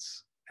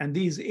agents, and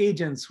these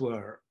agents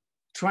were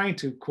trying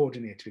to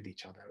coordinate with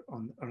each other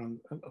around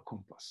a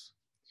compass.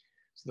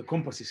 So the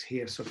compass is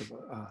here, sort of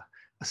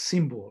a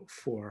symbol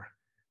for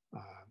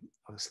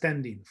a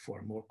stand-in for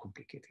a more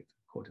complicated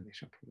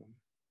coordination problem.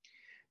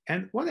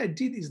 And what I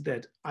did is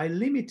that I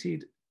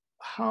limited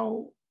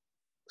how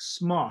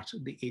smart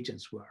the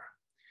agents were.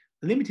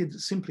 Limited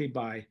simply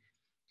by,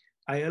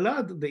 I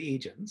allowed the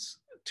agents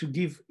to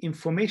give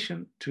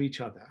information to each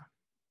other,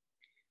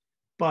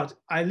 but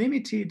I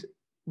limited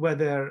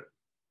whether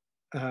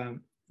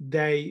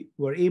they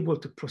were able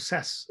to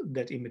process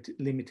that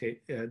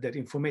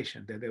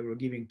information that they were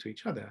giving to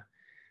each other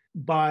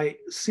by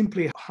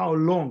simply how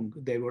long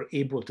they were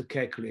able to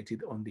calculate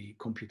it on the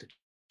computer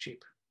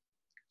chip.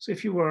 So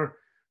if you were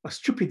a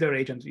stupider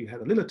agent, you had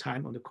a little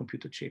time on the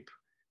computer chip,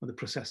 on the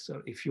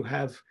processor. If you're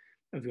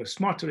a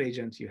smarter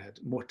agent, you had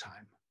more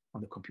time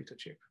on the computer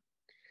chip.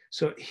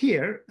 So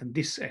here, on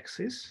this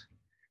axis,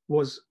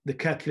 was the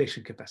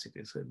calculation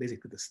capacity, so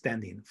basically the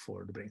stand-in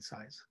for the brain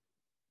size.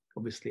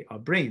 Obviously, our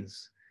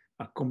brains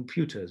are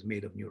computers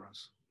made of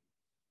neurons.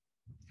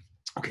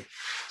 Okay,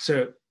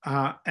 so,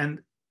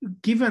 and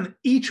given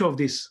each of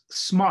this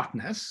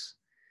smartness,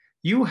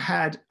 you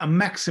had a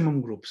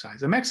maximum group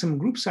size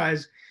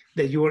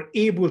that you were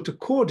able to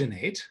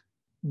coordinate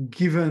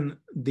given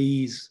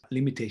these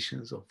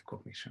limitations of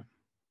cognition.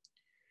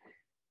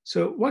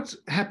 So what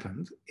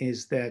happened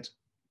is that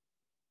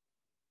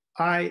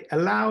I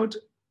allowed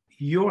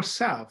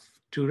yourself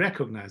to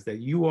recognize that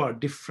you are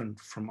different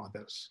from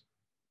others.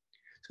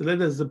 So that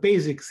is the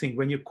basic thing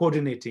when you're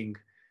coordinating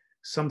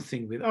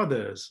something with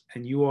others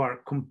and you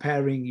are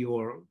comparing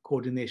your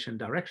coordination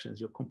directions,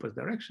 your compass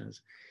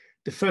directions,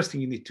 the first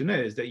thing you need to know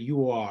is that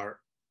you are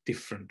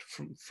different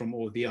from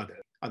all the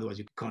others. Otherwise,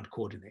 you can't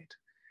coordinate.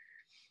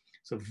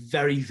 So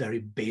very, very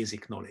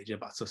basic knowledge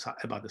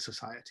about the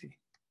society.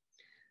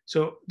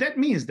 So that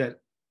means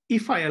that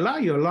if I allow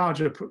you a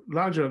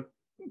larger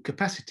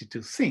capacity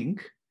to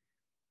think,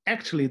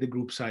 actually the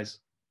group size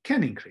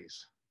can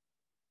increase,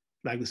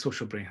 like the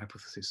social brain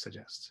hypothesis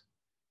suggests.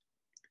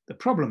 The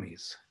problem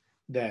is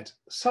that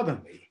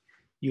suddenly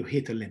you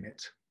hit a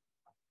limit.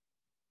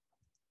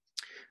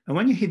 And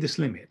when you hit this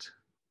limit,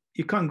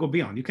 you can't go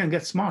beyond. You can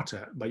get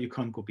smarter, but you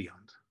can't go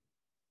beyond.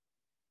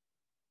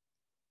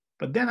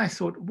 But then I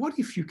thought, what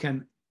if you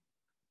can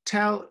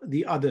tell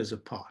the others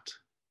apart?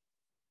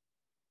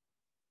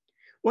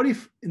 What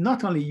if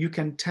not only you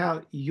can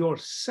tell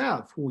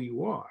yourself who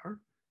you are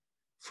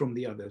from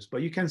the others,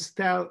 but you can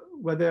tell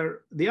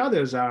whether the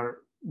others are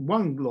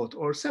one lot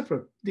or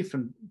separate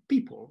different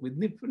people with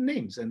different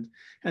names and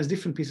has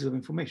different pieces of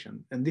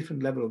information and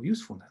different level of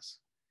usefulness.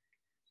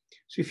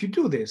 So if you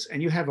do this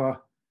and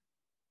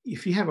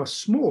if you have a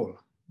small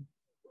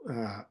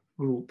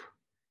group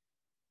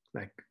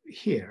like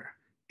here,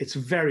 it's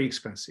very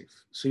expensive.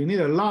 So you need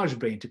a large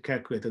brain to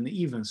calculate an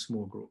even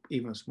small group.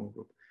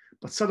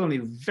 But suddenly,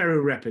 very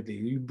rapidly,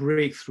 you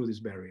break through this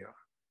barrier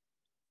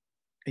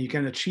and you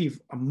can achieve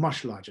a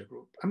much larger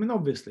group. I mean,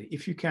 obviously,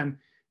 if you can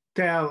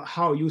tell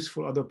how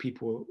useful other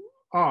people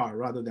are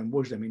rather than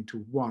watch them into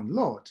one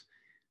lot,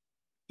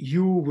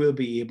 you will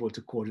be able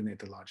to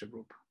coordinate a larger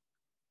group.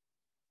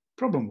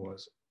 Problem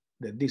was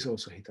that this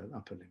also hit an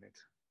upper limit.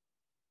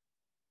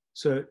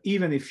 So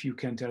even if you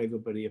can tell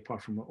everybody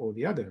apart from all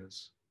the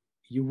others,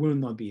 you will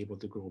not be able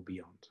to go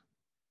beyond.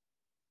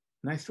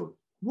 And I thought,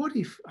 what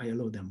if I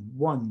allow them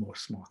one more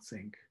smart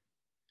thing?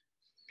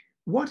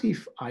 What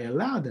if I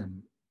allow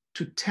them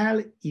to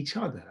tell each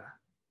other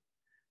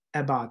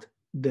about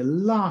the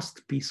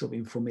last piece of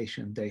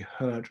information they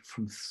heard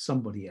from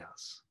somebody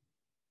else?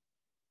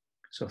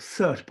 So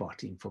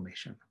third-party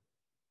information,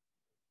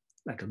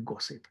 like a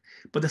gossip,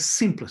 but the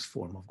simplest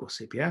form of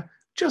gossip, yeah?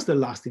 Just the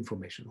last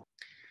information.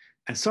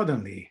 And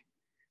suddenly,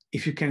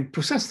 if you can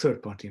process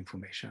third-party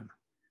information,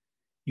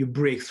 you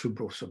break through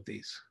both of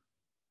these.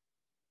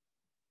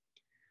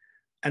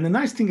 And the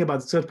nice thing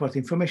about third-party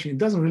information, it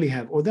doesn't really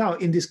have, although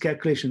in this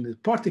calculation, the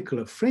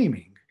particular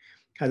framing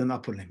has an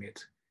upper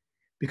limit,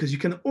 because you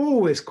can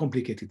always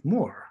complicate it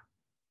more.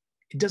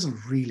 It doesn't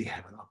really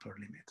have an upper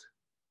limit.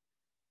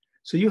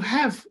 So you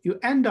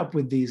end up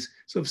with these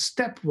sort of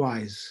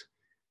stepwise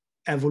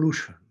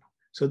evolution.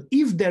 So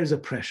if there's a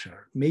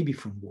pressure, maybe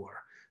from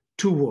war,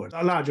 towards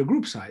a larger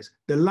group size,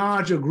 the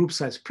larger group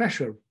size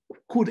pressure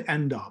could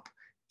end up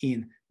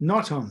in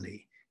not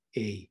only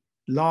a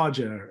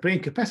larger brain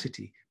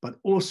capacity, but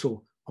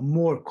also a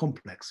more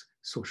complex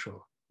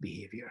social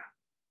behavior.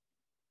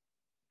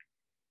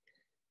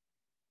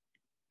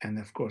 And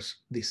of course,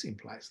 this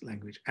implies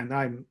language. And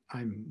I'm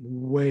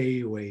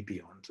way, way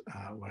beyond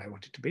where I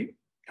wanted to be.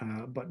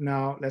 But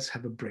now let's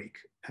have a break,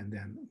 and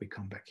then we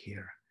come back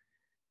here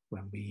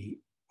when we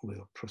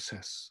will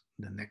process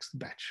the next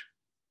batch.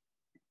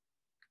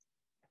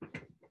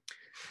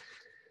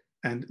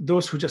 And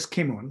those who just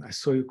came on, I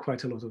saw you,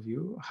 quite a lot of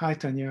you. Hi,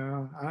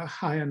 Tanya.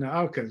 Hi, Anna.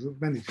 Okay,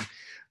 many.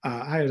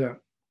 Hi,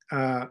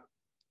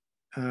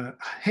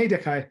 hey,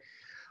 Dekai.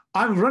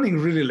 I'm running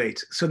really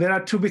late. So there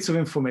are two bits of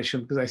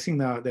information, because I think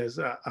now there's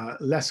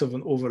less of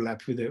an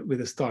overlap with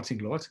the starting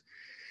lot.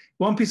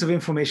 One piece of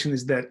information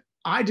is that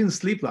I didn't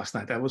sleep last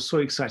night. I was so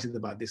excited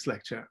about this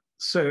lecture.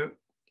 So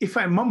if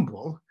I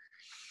mumble,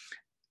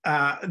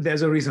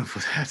 there's a reason for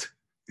that.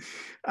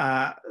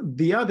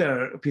 The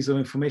other piece of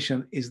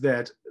information is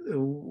that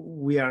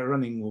we are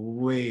running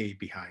way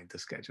behind the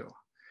schedule.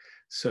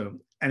 So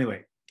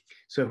anyway,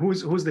 so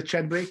who's the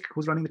chat break?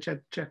 Who's running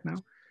the chat now?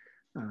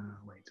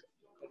 Wait,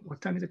 what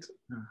time is it?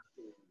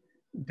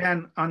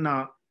 Dan,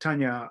 Anna,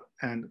 Tanya,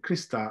 and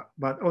Krista.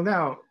 But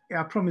although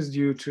I promised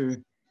you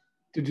to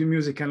do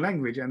music and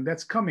language, and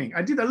that's coming.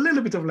 I did a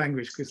little bit of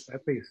language, Krista,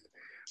 at least.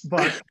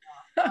 But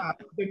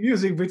the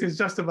music bit is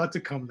just about to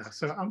come now.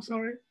 So I'm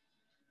sorry.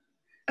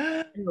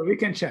 Anyway, we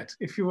can chat.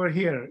 If you were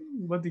here,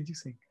 what did you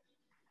think?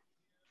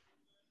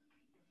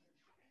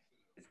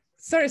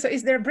 Sorry, so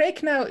is there a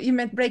break now? You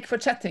meant break for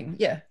chatting?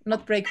 Yeah,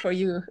 not break for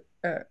you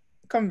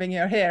combing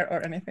your hair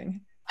or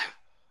anything.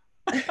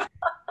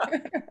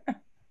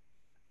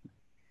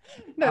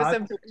 No,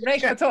 so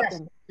break chat, for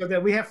talking. Yes. So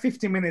that we have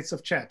 50 minutes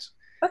of chat.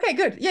 Okay,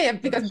 good. Yeah,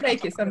 because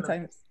break is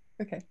sometimes.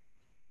 Okay.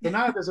 So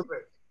now there's a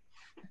break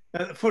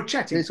for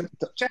chatting. So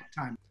chat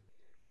time.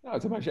 No,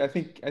 Tomasz, I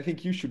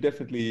think you should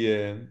definitely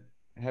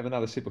have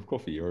another sip of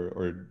coffee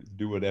or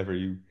do whatever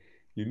you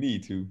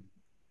need to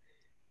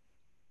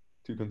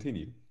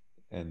continue.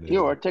 And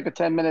or take a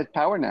 10-minute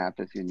power nap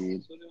if you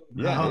need.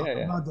 Yeah.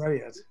 I'm not there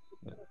yet.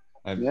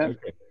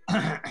 Okay.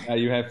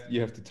 You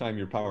have to time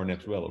your power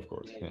naps well, of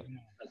course. Yeah.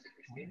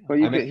 Well,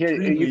 you I'm can,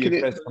 here, you can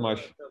impressed,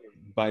 Tomasz,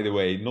 by the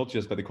way, not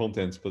just by the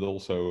contents, but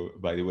also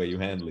by the way you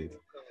handle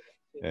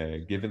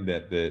it. Given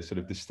that the sort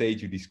of the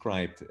state you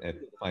described at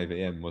 5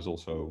 a.m. was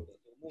also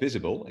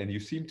visible, and you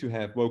seem to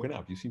have woken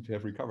up. You seem to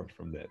have recovered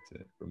from that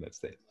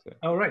state. So.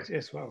 Oh right,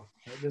 yes. Well,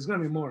 there's going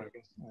to be more, I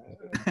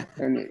guess.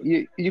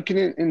 And you can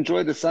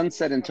enjoy the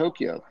sunset in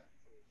Tokyo.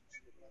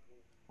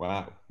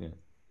 Wow. Yeah.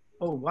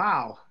 Oh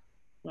wow.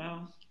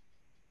 Wow.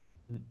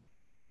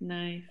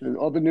 Nice. And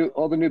all the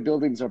new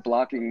buildings are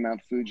blocking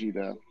Mount Fuji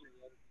though.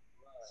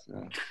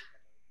 So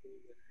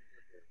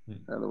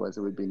otherwise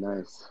it would be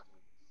nice.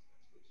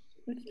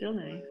 It's still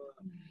nice.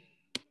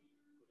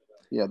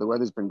 Yeah, the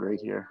weather's been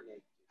great here.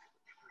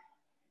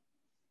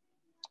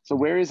 So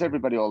where is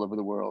everybody all over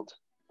the world?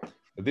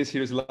 This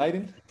here is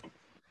Leiden,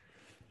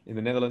 in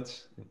the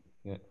Netherlands.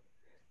 Yeah,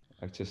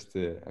 I've just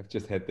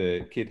had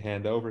the kid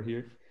hand over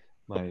here.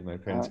 My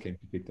parents came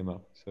to pick them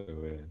up. So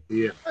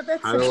yeah, Oh,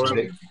 that's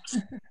allora,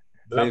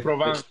 La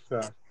Provence.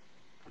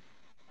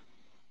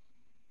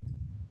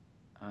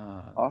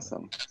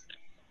 Awesome.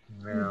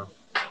 Yeah,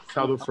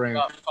 south of France.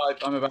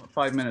 I'm about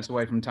 5 minutes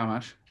away from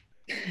Tomasz.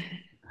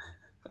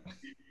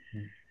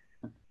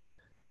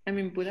 I'm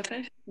in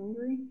Budapest,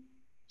 Hungary.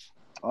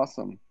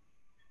 Awesome.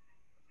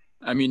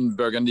 I'm in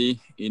Burgundy,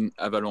 in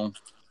Avalon.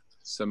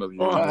 Some of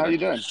you. Oh, how are you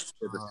doing?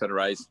 The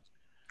sunrise.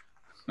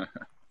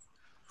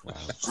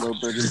 Hello,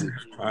 Burgundy.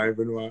 Hi,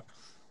 Benoit.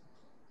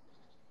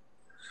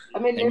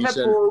 I'm in And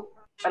Liverpool,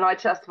 and I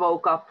just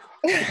woke up.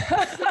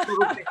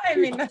 I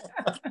mean.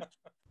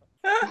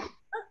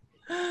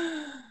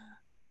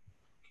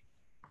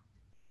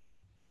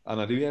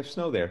 Anna, do you have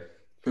snow there?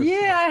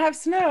 Yeah, I have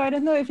snow. I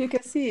don't know if you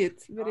can see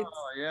it, but it's.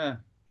 Oh yeah.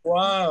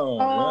 Wow.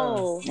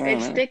 Oh, Yeah.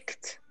 it's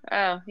sticked.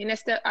 Oh,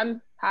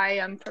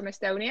 I'm from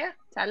Estonia,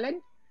 Tallinn.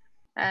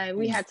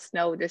 We had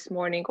snow this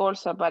morning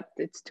also, but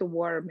it's too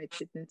warm. It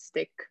didn't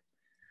stick.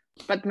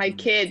 But my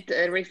kid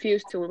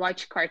refused to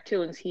watch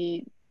cartoons.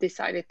 He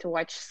decided to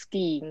watch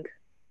skiing.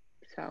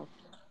 So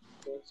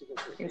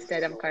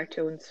instead of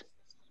cartoons,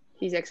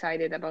 he's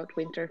excited about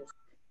winter.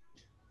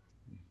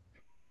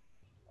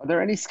 Are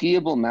there any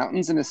skiable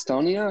mountains in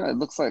Estonia? It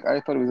looks like,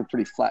 I thought it was a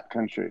pretty flat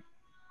country.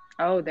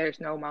 Oh, there's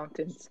no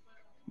mountains.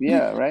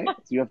 Yeah, right? So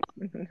you have,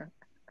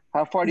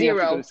 how far do you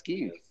have to go to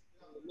ski?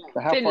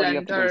 How far do you have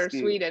Finland to go to or ski?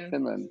 Sweden.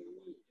 Finland.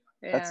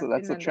 Yeah, That's a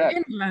Finland. trek.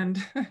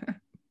 Finland.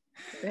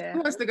 Yeah. Who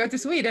wants to go to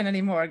Sweden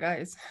anymore,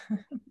 guys?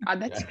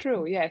 That's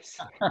true. Yes.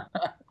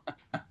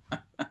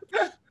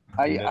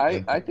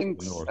 I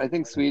think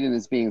Sweden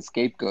is being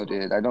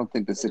scapegoated. I don't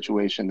think the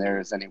situation there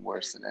is any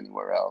worse than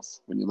anywhere else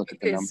when you look at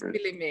the numbers.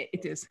 Believe me,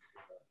 it is.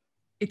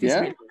 It is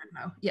Yeah? really bad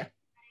now. Yeah.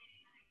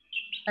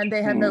 And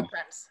they have no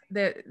plans.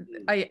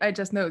 I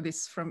just know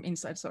this from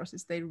inside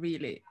sources. They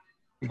really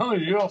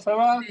Bonjour, ça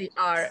va?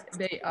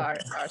 they are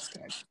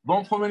scared.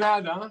 Bon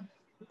promenade, hein?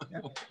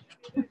 Yeah.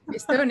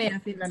 Estonia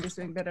and Finland is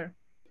doing better.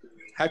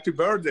 Happy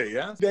birthday,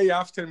 yeah? Day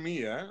after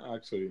me, yeah,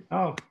 actually.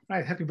 Oh,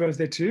 right. Happy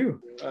birthday to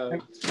you.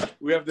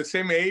 We have the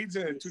same age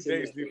and 2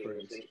 days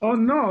difference. Oh,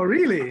 no,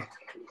 really?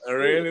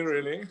 Really,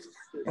 really?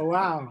 Oh,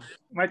 wow.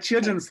 My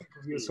children think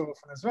of you so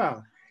often as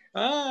well.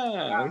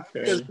 Ah, okay.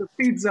 Because the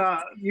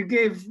pizza, you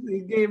gave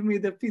me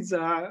the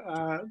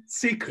pizza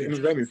secret.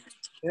 In Venice.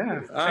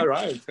 Yeah. Ah,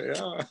 right.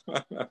 Yeah.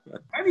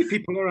 Many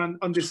people around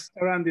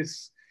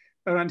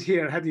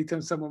here had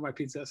eaten some of my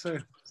pizza. So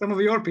some of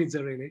your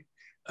pizza, really.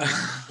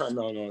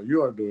 No,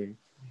 you are doing.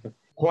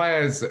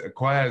 Choirs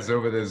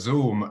over the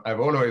Zoom. I've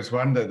always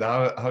wondered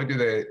how do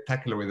they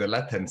tackle with the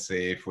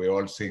latency if we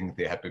all sing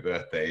the happy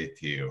birthday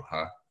to you,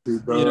 huh? Happy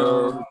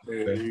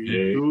birthday to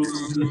you.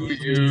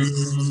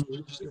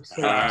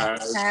 Happy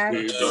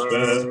birthday to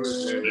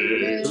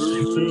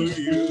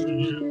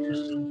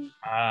you.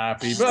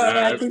 Happy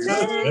birthday,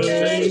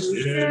 birthday,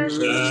 dear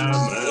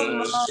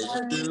Thomas.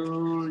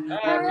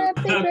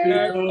 Happy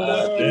birthday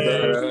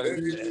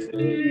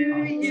to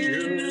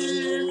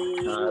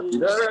you. Happy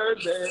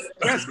birthday.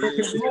 Yes, but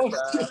the most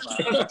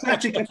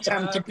pathetic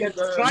attempt to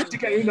try to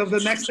get rid of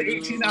the next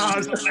 18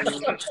 hours.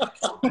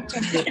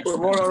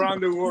 We're all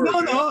around the world.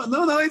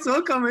 No, it's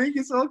all coming.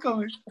 It's all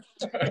coming.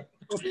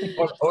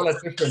 all at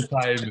different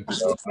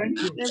times.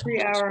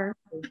 Every hour,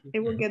 it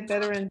will get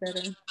better and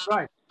better.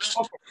 Right.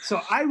 Okay. So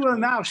I will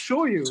now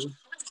show you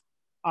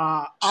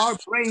our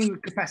brain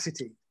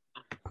capacity.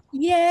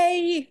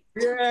 Yay!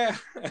 Yeah.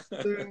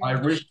 I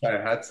wish I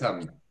had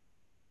some.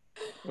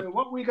 So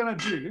what we're gonna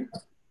do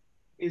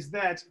is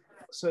that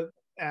so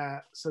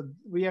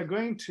we are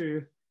going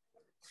to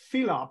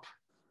fill up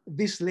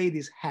this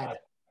lady's head.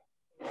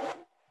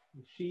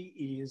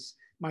 She is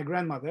my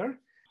grandmother.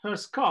 Her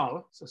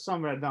skull, so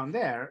somewhere down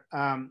there,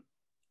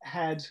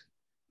 had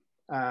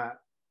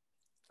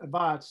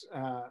about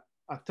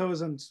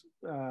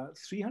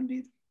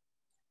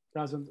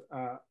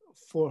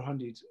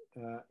 1,400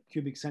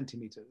 cubic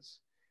centimeters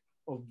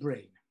of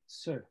brain.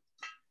 So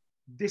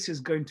this is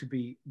going to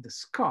be the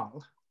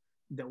skull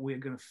that we're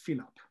going to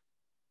fill up.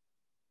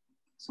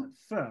 So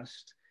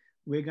first,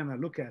 we're going to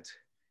look at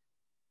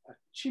a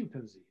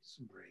chimpanzee's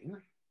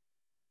brain.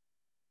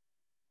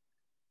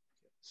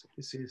 So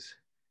this is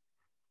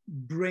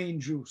brain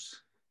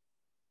juice.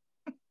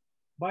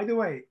 By the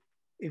way,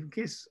 in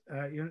case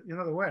you're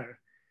not aware,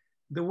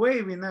 the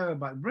way we know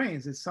about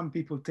brains is some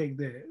people take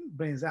the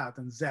brains out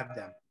and zap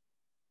them.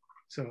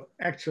 So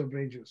actual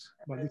brain juice,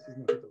 but this is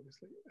not it,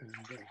 obviously.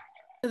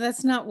 So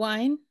that's not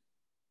wine?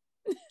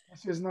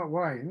 This is not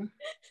wine,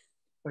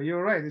 but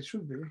you're right, it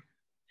should be.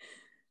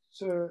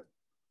 So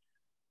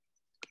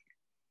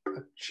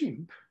a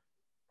chimp,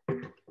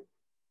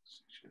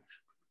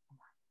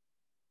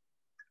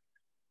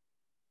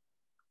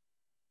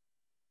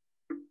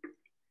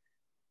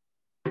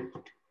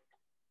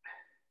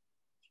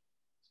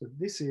 so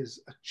this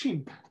is a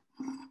chimp's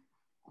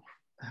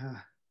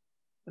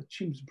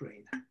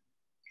brain.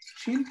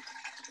 Chimp,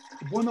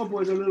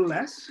 bonobo is a little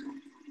less.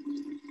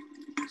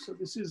 So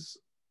this is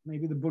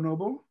maybe the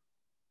bonobo.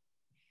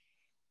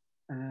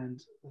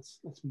 And let's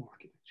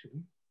mark it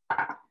actually.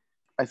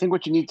 I think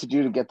what you need to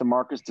do to get the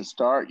markers to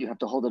start, you have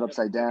to hold it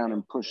upside down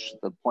and push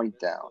the point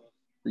down.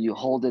 You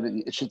hold it,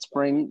 it should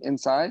spring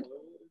inside.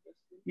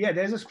 Yeah,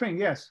 there's a spring,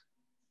 yes.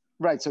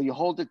 Right, so you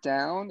hold it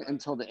down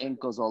until the ink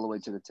goes all the way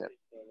to the tip.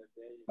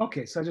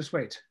 Okay, so just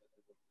wait.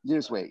 You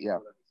just wait, yeah.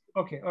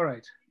 Okay, all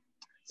right.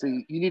 So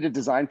you need a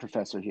design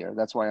professor here.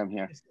 That's why I'm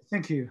here.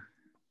 Thank you.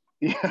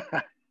 Yeah.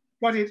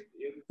 Got it.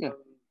 Yeah.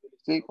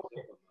 See?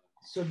 Okay.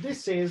 So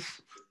this is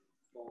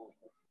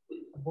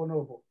a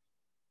bonobo.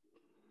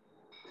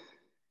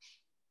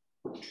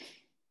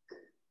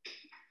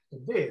 So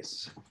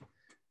this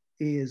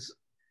is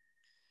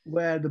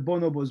where the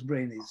bonobo's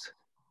brain is.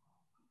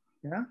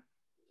 Yeah?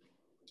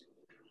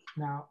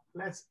 Now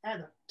let's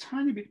add a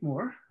tiny bit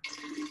more.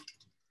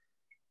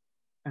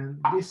 And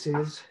this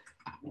is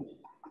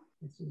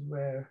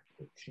where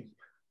the chimp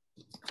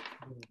is.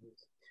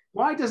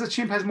 Why does a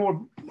chimp has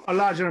a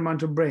larger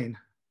amount of brain?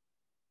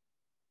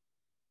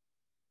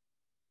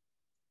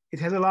 It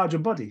has a larger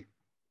body.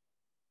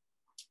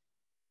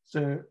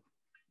 So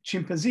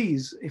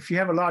chimpanzees, if you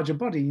have a larger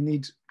body, you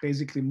need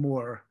basically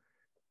more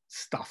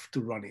stuff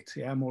to run it,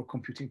 yeah, more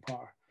computing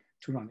power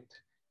to run it.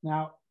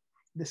 Now,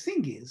 the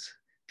thing is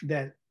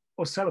that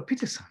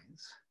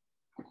Australopithecines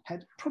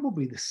had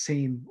probably the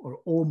same or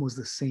almost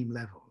the same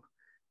level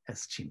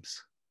as chimps.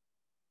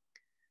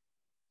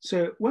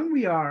 So when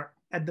we are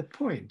at the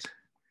point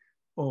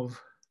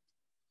of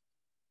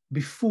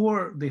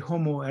before the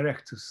Homo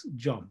erectus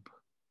jump,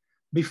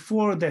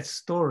 before that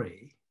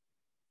story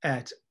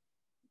at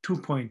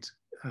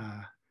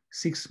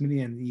 2.6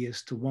 million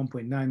years to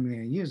 1.9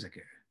 million years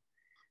ago,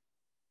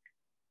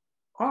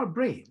 our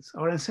brains,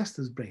 our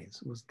ancestors'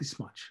 brains was this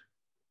much.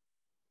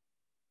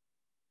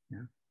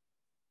 Yeah.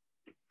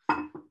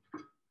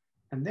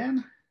 And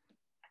then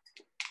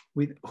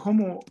with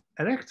Homo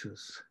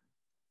erectus,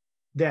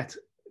 that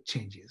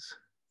changes.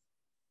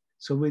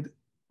 So with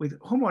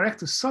Homo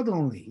erectus,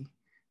 suddenly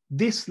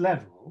this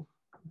level,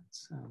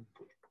 let's add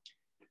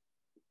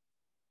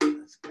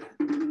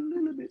a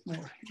little bit more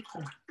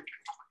here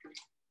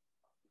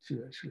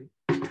to actually.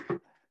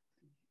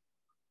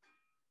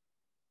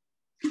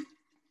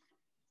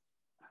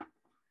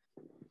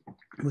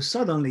 Was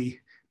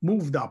suddenly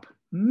moved up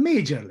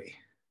majorly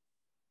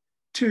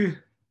to,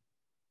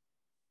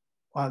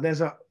 well,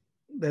 there's a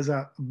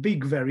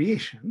big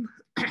variation.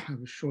 I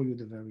will show you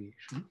the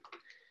variation.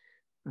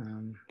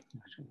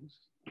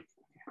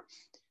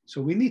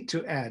 So we need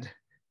to add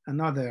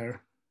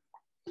another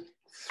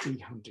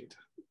 300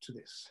 to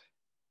this.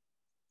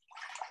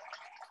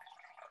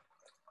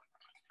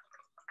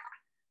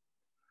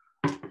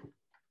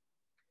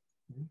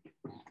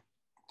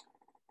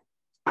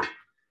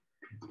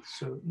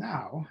 So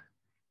now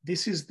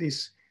this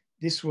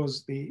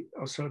was the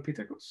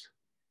Australopithecus.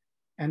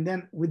 And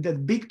then with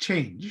that big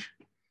change,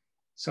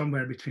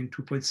 somewhere between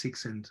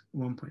 2.6 and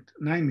 1.9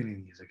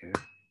 million years ago,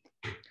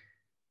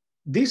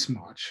 this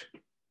much,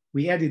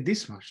 we added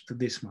this much to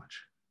this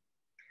much.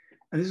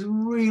 And this is a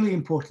really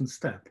important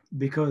step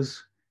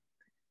because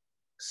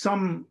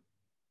some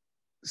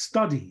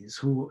studies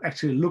who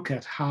actually look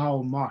at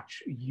how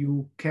much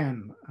you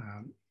can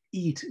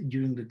eat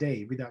during the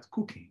day without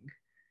cooking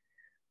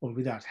or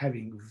without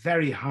having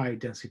very high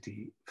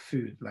density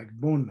food like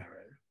bone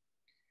marrow,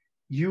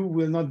 you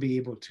will not be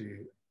able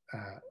to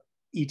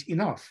eat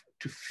enough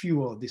to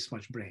fuel this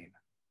much brain.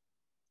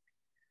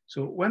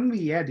 So when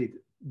we added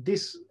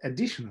this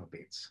additional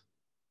bits,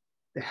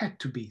 there had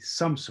to be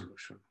some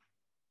solution.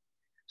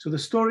 So the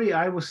story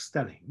I was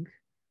telling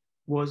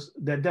was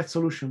that that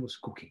solution was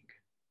cooking.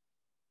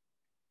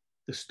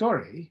 The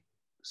story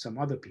some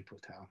other people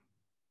tell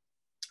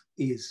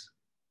is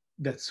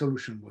that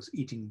solution was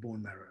eating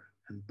bone marrow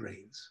and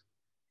brains.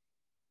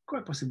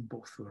 Quite possibly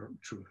both were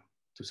true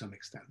to some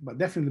extent, but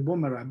definitely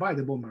bone marrow. I buy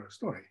the bone marrow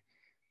story,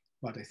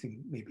 but I think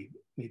maybe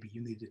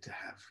you needed to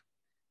have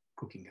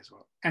cooking as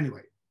well.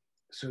 Anyway,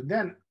 so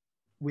then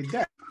with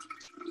that,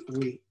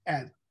 we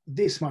add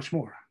this much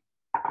more.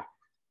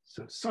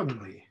 So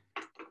suddenly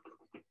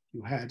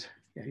you had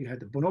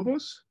the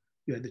bonobos,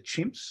 you had the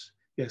chimps,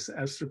 you had the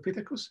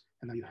Australopithecus,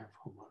 and now you have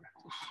Homo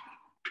erectus.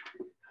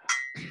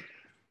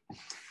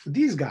 So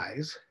these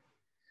guys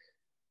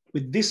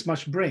with this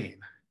much brain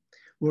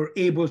were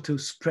able to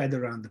spread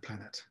around the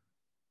planet.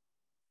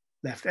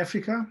 Left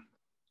Africa,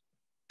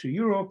 to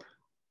Europe,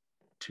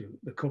 to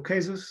the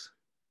Caucasus,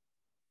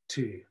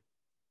 to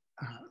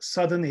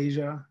Southern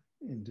Asia,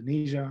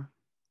 Indonesia,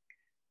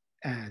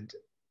 and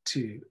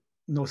to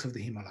north of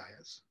the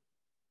Himalayas.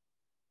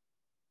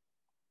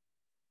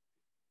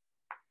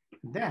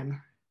 Then,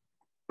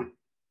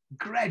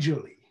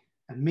 gradually,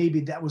 and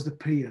maybe that was the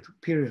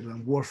period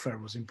when warfare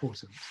was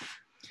important,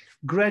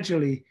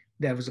 gradually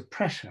there was a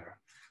pressure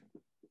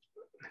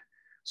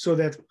so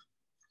that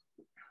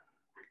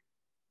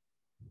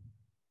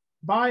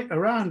by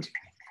around,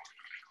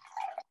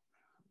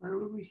 where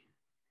were we?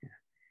 Yeah.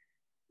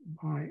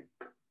 By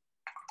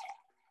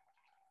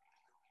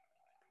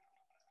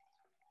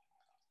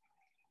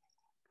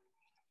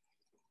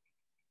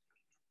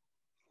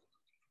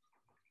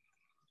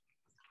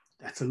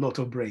that's a lot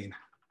of brain.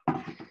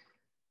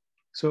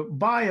 So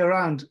by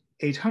around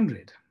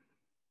 800,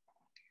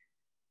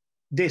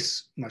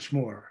 this much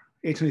more,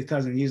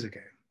 800,000 years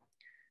ago,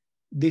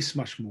 this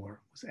much more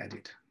was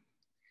added.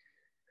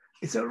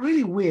 It's a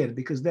really weird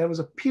because there was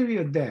a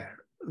period there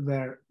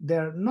where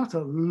there are not a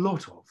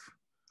lot of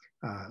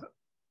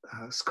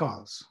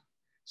skulls.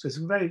 So it's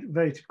very,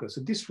 very typical.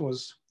 So this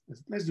was,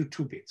 let's do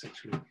two bits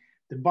actually.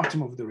 The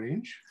bottom of the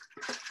range.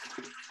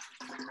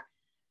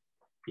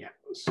 Yeah,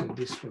 so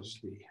this was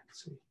the,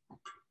 let's see.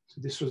 So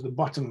this was the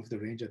bottom of the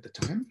range at the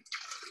time.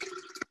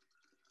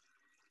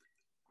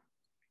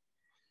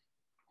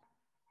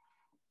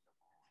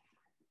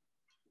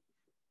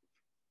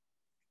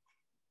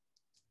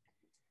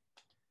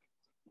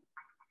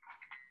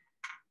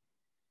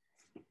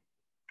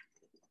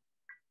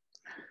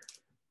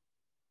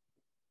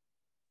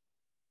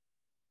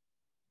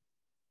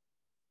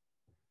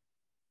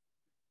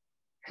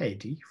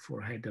 Haiti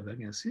for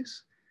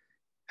Heidelbergensis,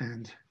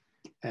 and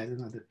add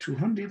another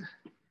 200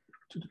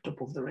 to the top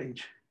of the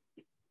range.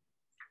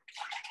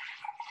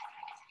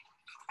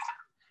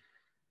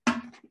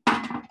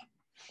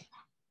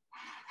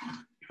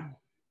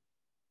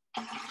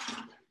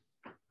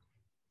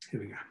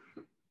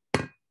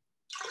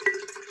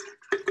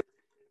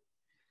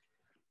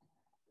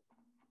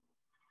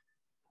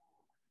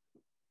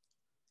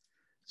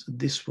 So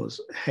this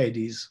was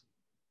Hades'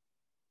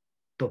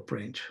 top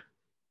range.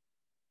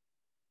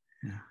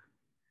 Yeah.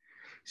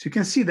 So you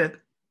can see that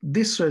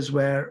this was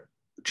where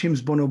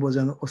chimps, bonobos,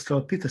 and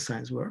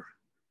australopithecines were.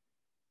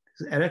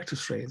 This is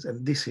Erectus range,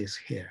 and this is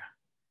here.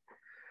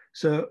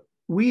 So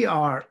we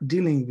are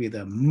dealing with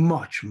a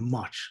much,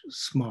 much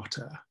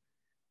smarter,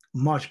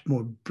 much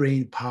more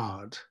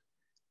brain-powered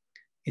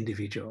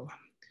individual.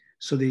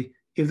 So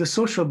if the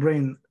social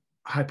brain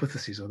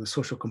hypothesis or the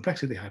social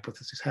complexity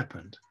hypothesis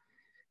happened,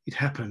 it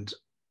happened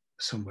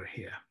somewhere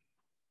here.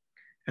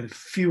 And it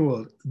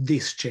fueled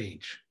this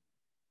change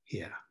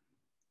here.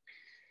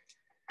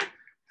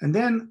 And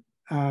then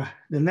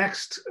the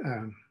next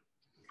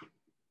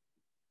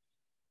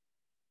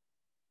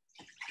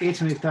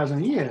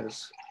 800,000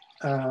 years,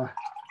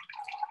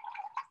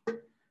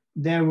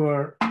 there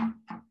were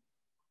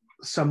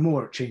some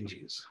more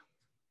changes.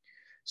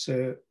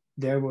 So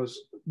there was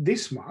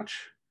this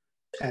much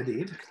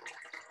added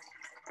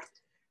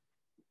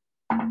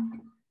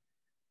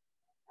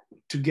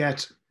to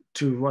get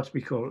to what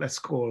we call, let's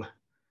call,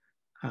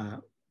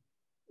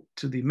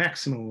 to the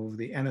maximum of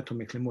the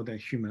anatomically modern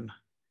human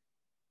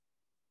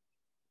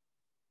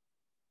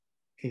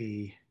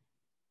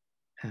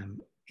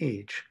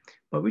age,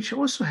 but which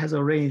also has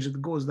a range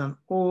that goes down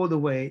all the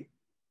way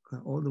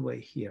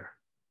here.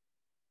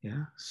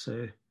 Yeah,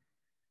 so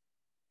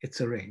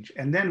it's a range.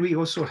 And then we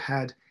also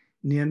had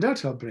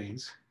Neanderthal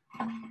brains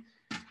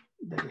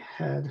that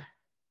had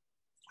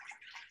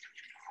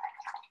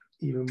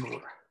even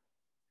more.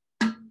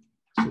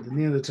 So the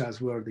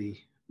Neanderthals were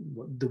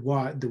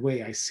the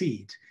way I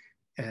see it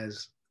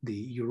as the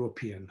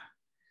European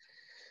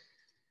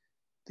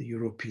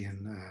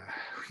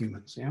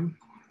humans. Yeah.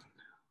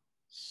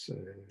 So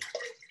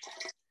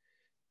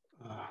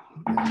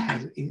it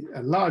has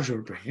a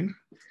larger brain,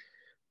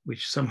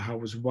 which somehow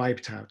was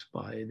wiped out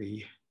by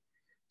the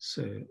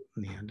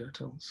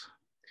Neanderthals.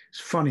 It's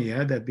funny,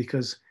 yeah, that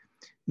because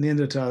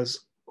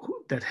Neanderthals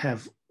that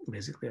have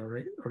basically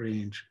a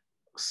range,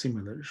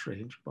 similar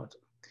range, but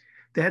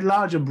they had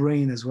larger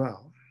brain as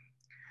well.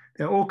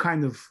 There are all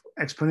kinds of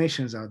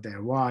explanations out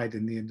there why the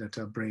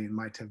Neanderthal brain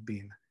might have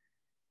been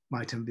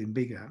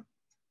bigger,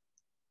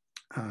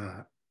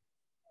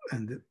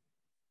 and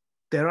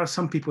there are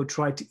some people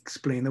try to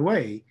explain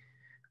away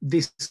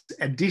this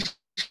additional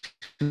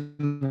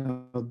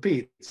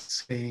bit,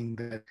 saying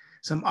that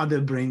some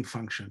other brain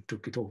function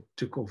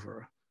took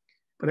over.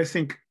 But I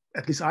think,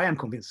 at least I am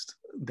convinced,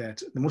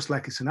 that the most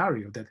likely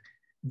scenario that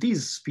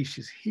these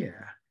species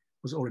here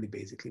was already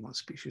basically one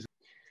species.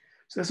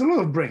 So there's a lot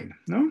of brain,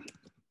 no?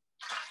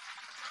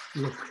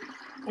 Look,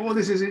 all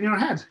this is in your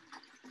head.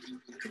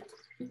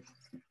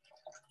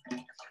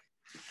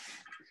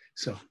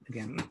 So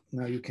again,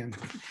 now you can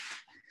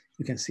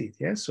see it,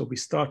 yes? So we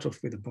start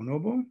off with a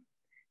bonobo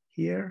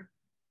here,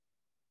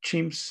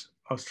 chimps,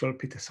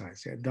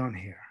 australopithecines, yeah, down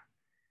here.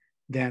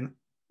 Then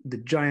the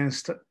giant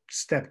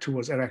step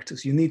towards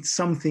Erectus. You need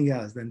something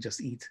else than just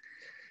eat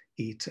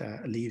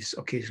leaves,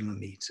 occasional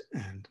meat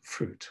and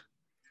fruit.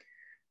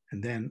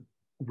 And then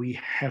we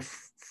have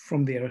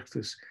from the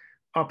Erectus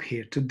up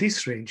here to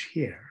this range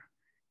here,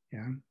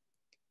 yeah,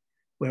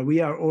 where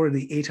we are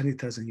already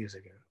 800,000 years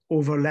ago,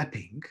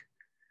 overlapping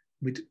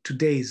with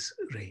today's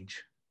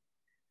range.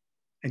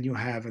 And you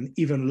have an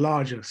even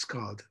larger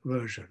skulled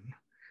version,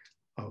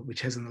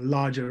 which has a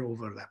larger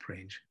overlap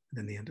range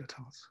than the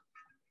Neanderthals.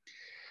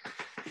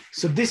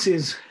 So this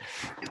is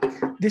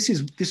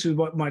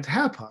what might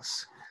help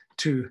us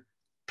to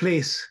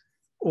place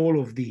all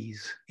of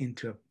these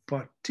into a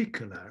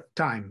particular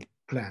time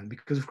plan,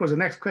 because of course the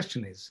next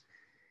question is,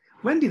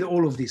 when did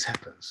all of this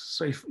happen?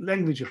 So if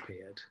language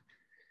appeared,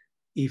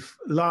 if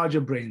larger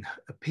brain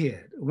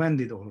appeared, when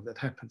did all of that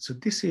happen? So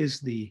this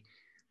is the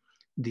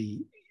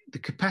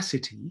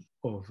capacity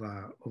of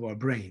our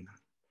brain,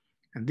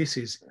 and this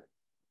is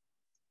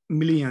a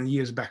million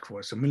years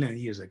backwards, a million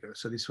years ago.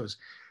 So this was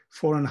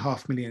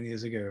 4.5 million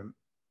years ago.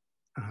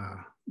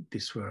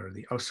 These were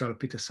the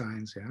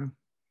australopithecines, yeah.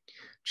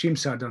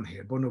 Chimps are down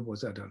here,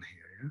 bonobos are down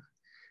here, yeah.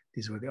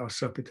 These were the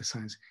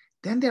australopithecines.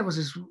 Then there was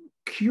this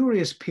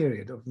curious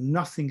period of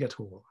nothing at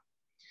all.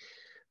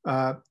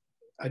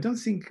 I don't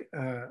think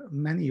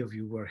many of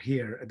you were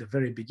here at the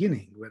very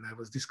beginning when I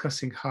was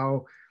discussing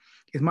how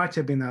it might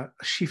have been a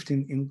shift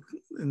in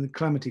the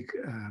climatic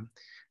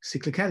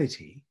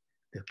cyclicality,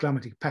 the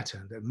climatic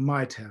pattern that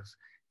might have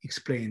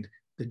explained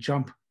the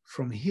jump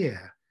from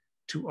here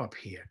to up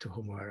here to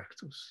Homo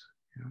erectus.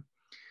 Yeah?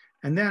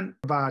 And then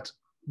about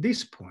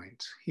this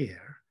point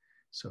here,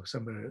 so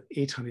somewhere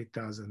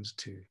 800,000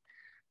 to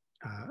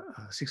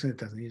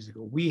 600,000 years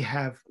ago, we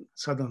have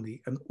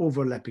suddenly an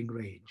overlapping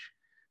range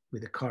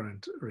with the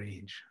current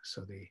range.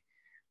 So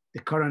the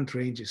current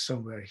range is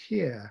somewhere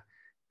here,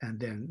 and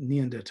then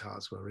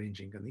Neanderthals were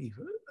ranging an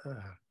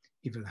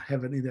even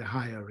have an even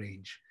higher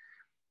range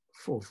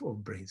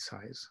of brain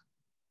size.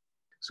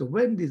 So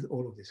when did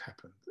all of this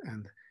happen?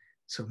 And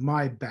so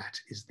my bet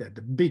is that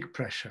the big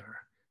pressure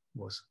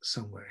was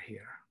somewhere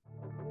here.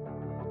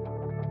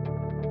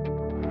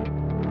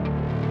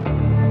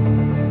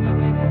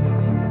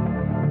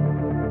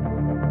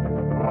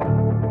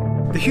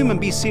 Human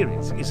Bee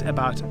series is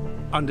about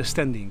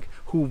understanding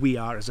who we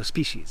are as a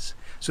species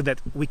so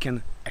that we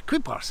can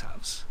equip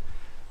ourselves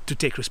to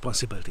take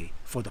responsibility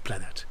for the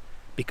planet.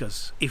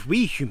 Because if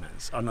we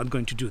humans are not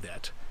going to do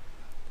that,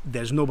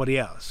 there's nobody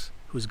else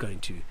who's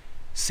going to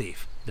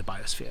save the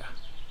biosphere.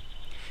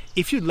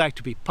 If you'd like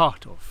to be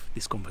part of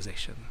this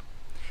conversation,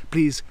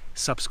 please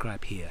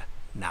subscribe here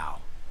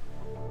now.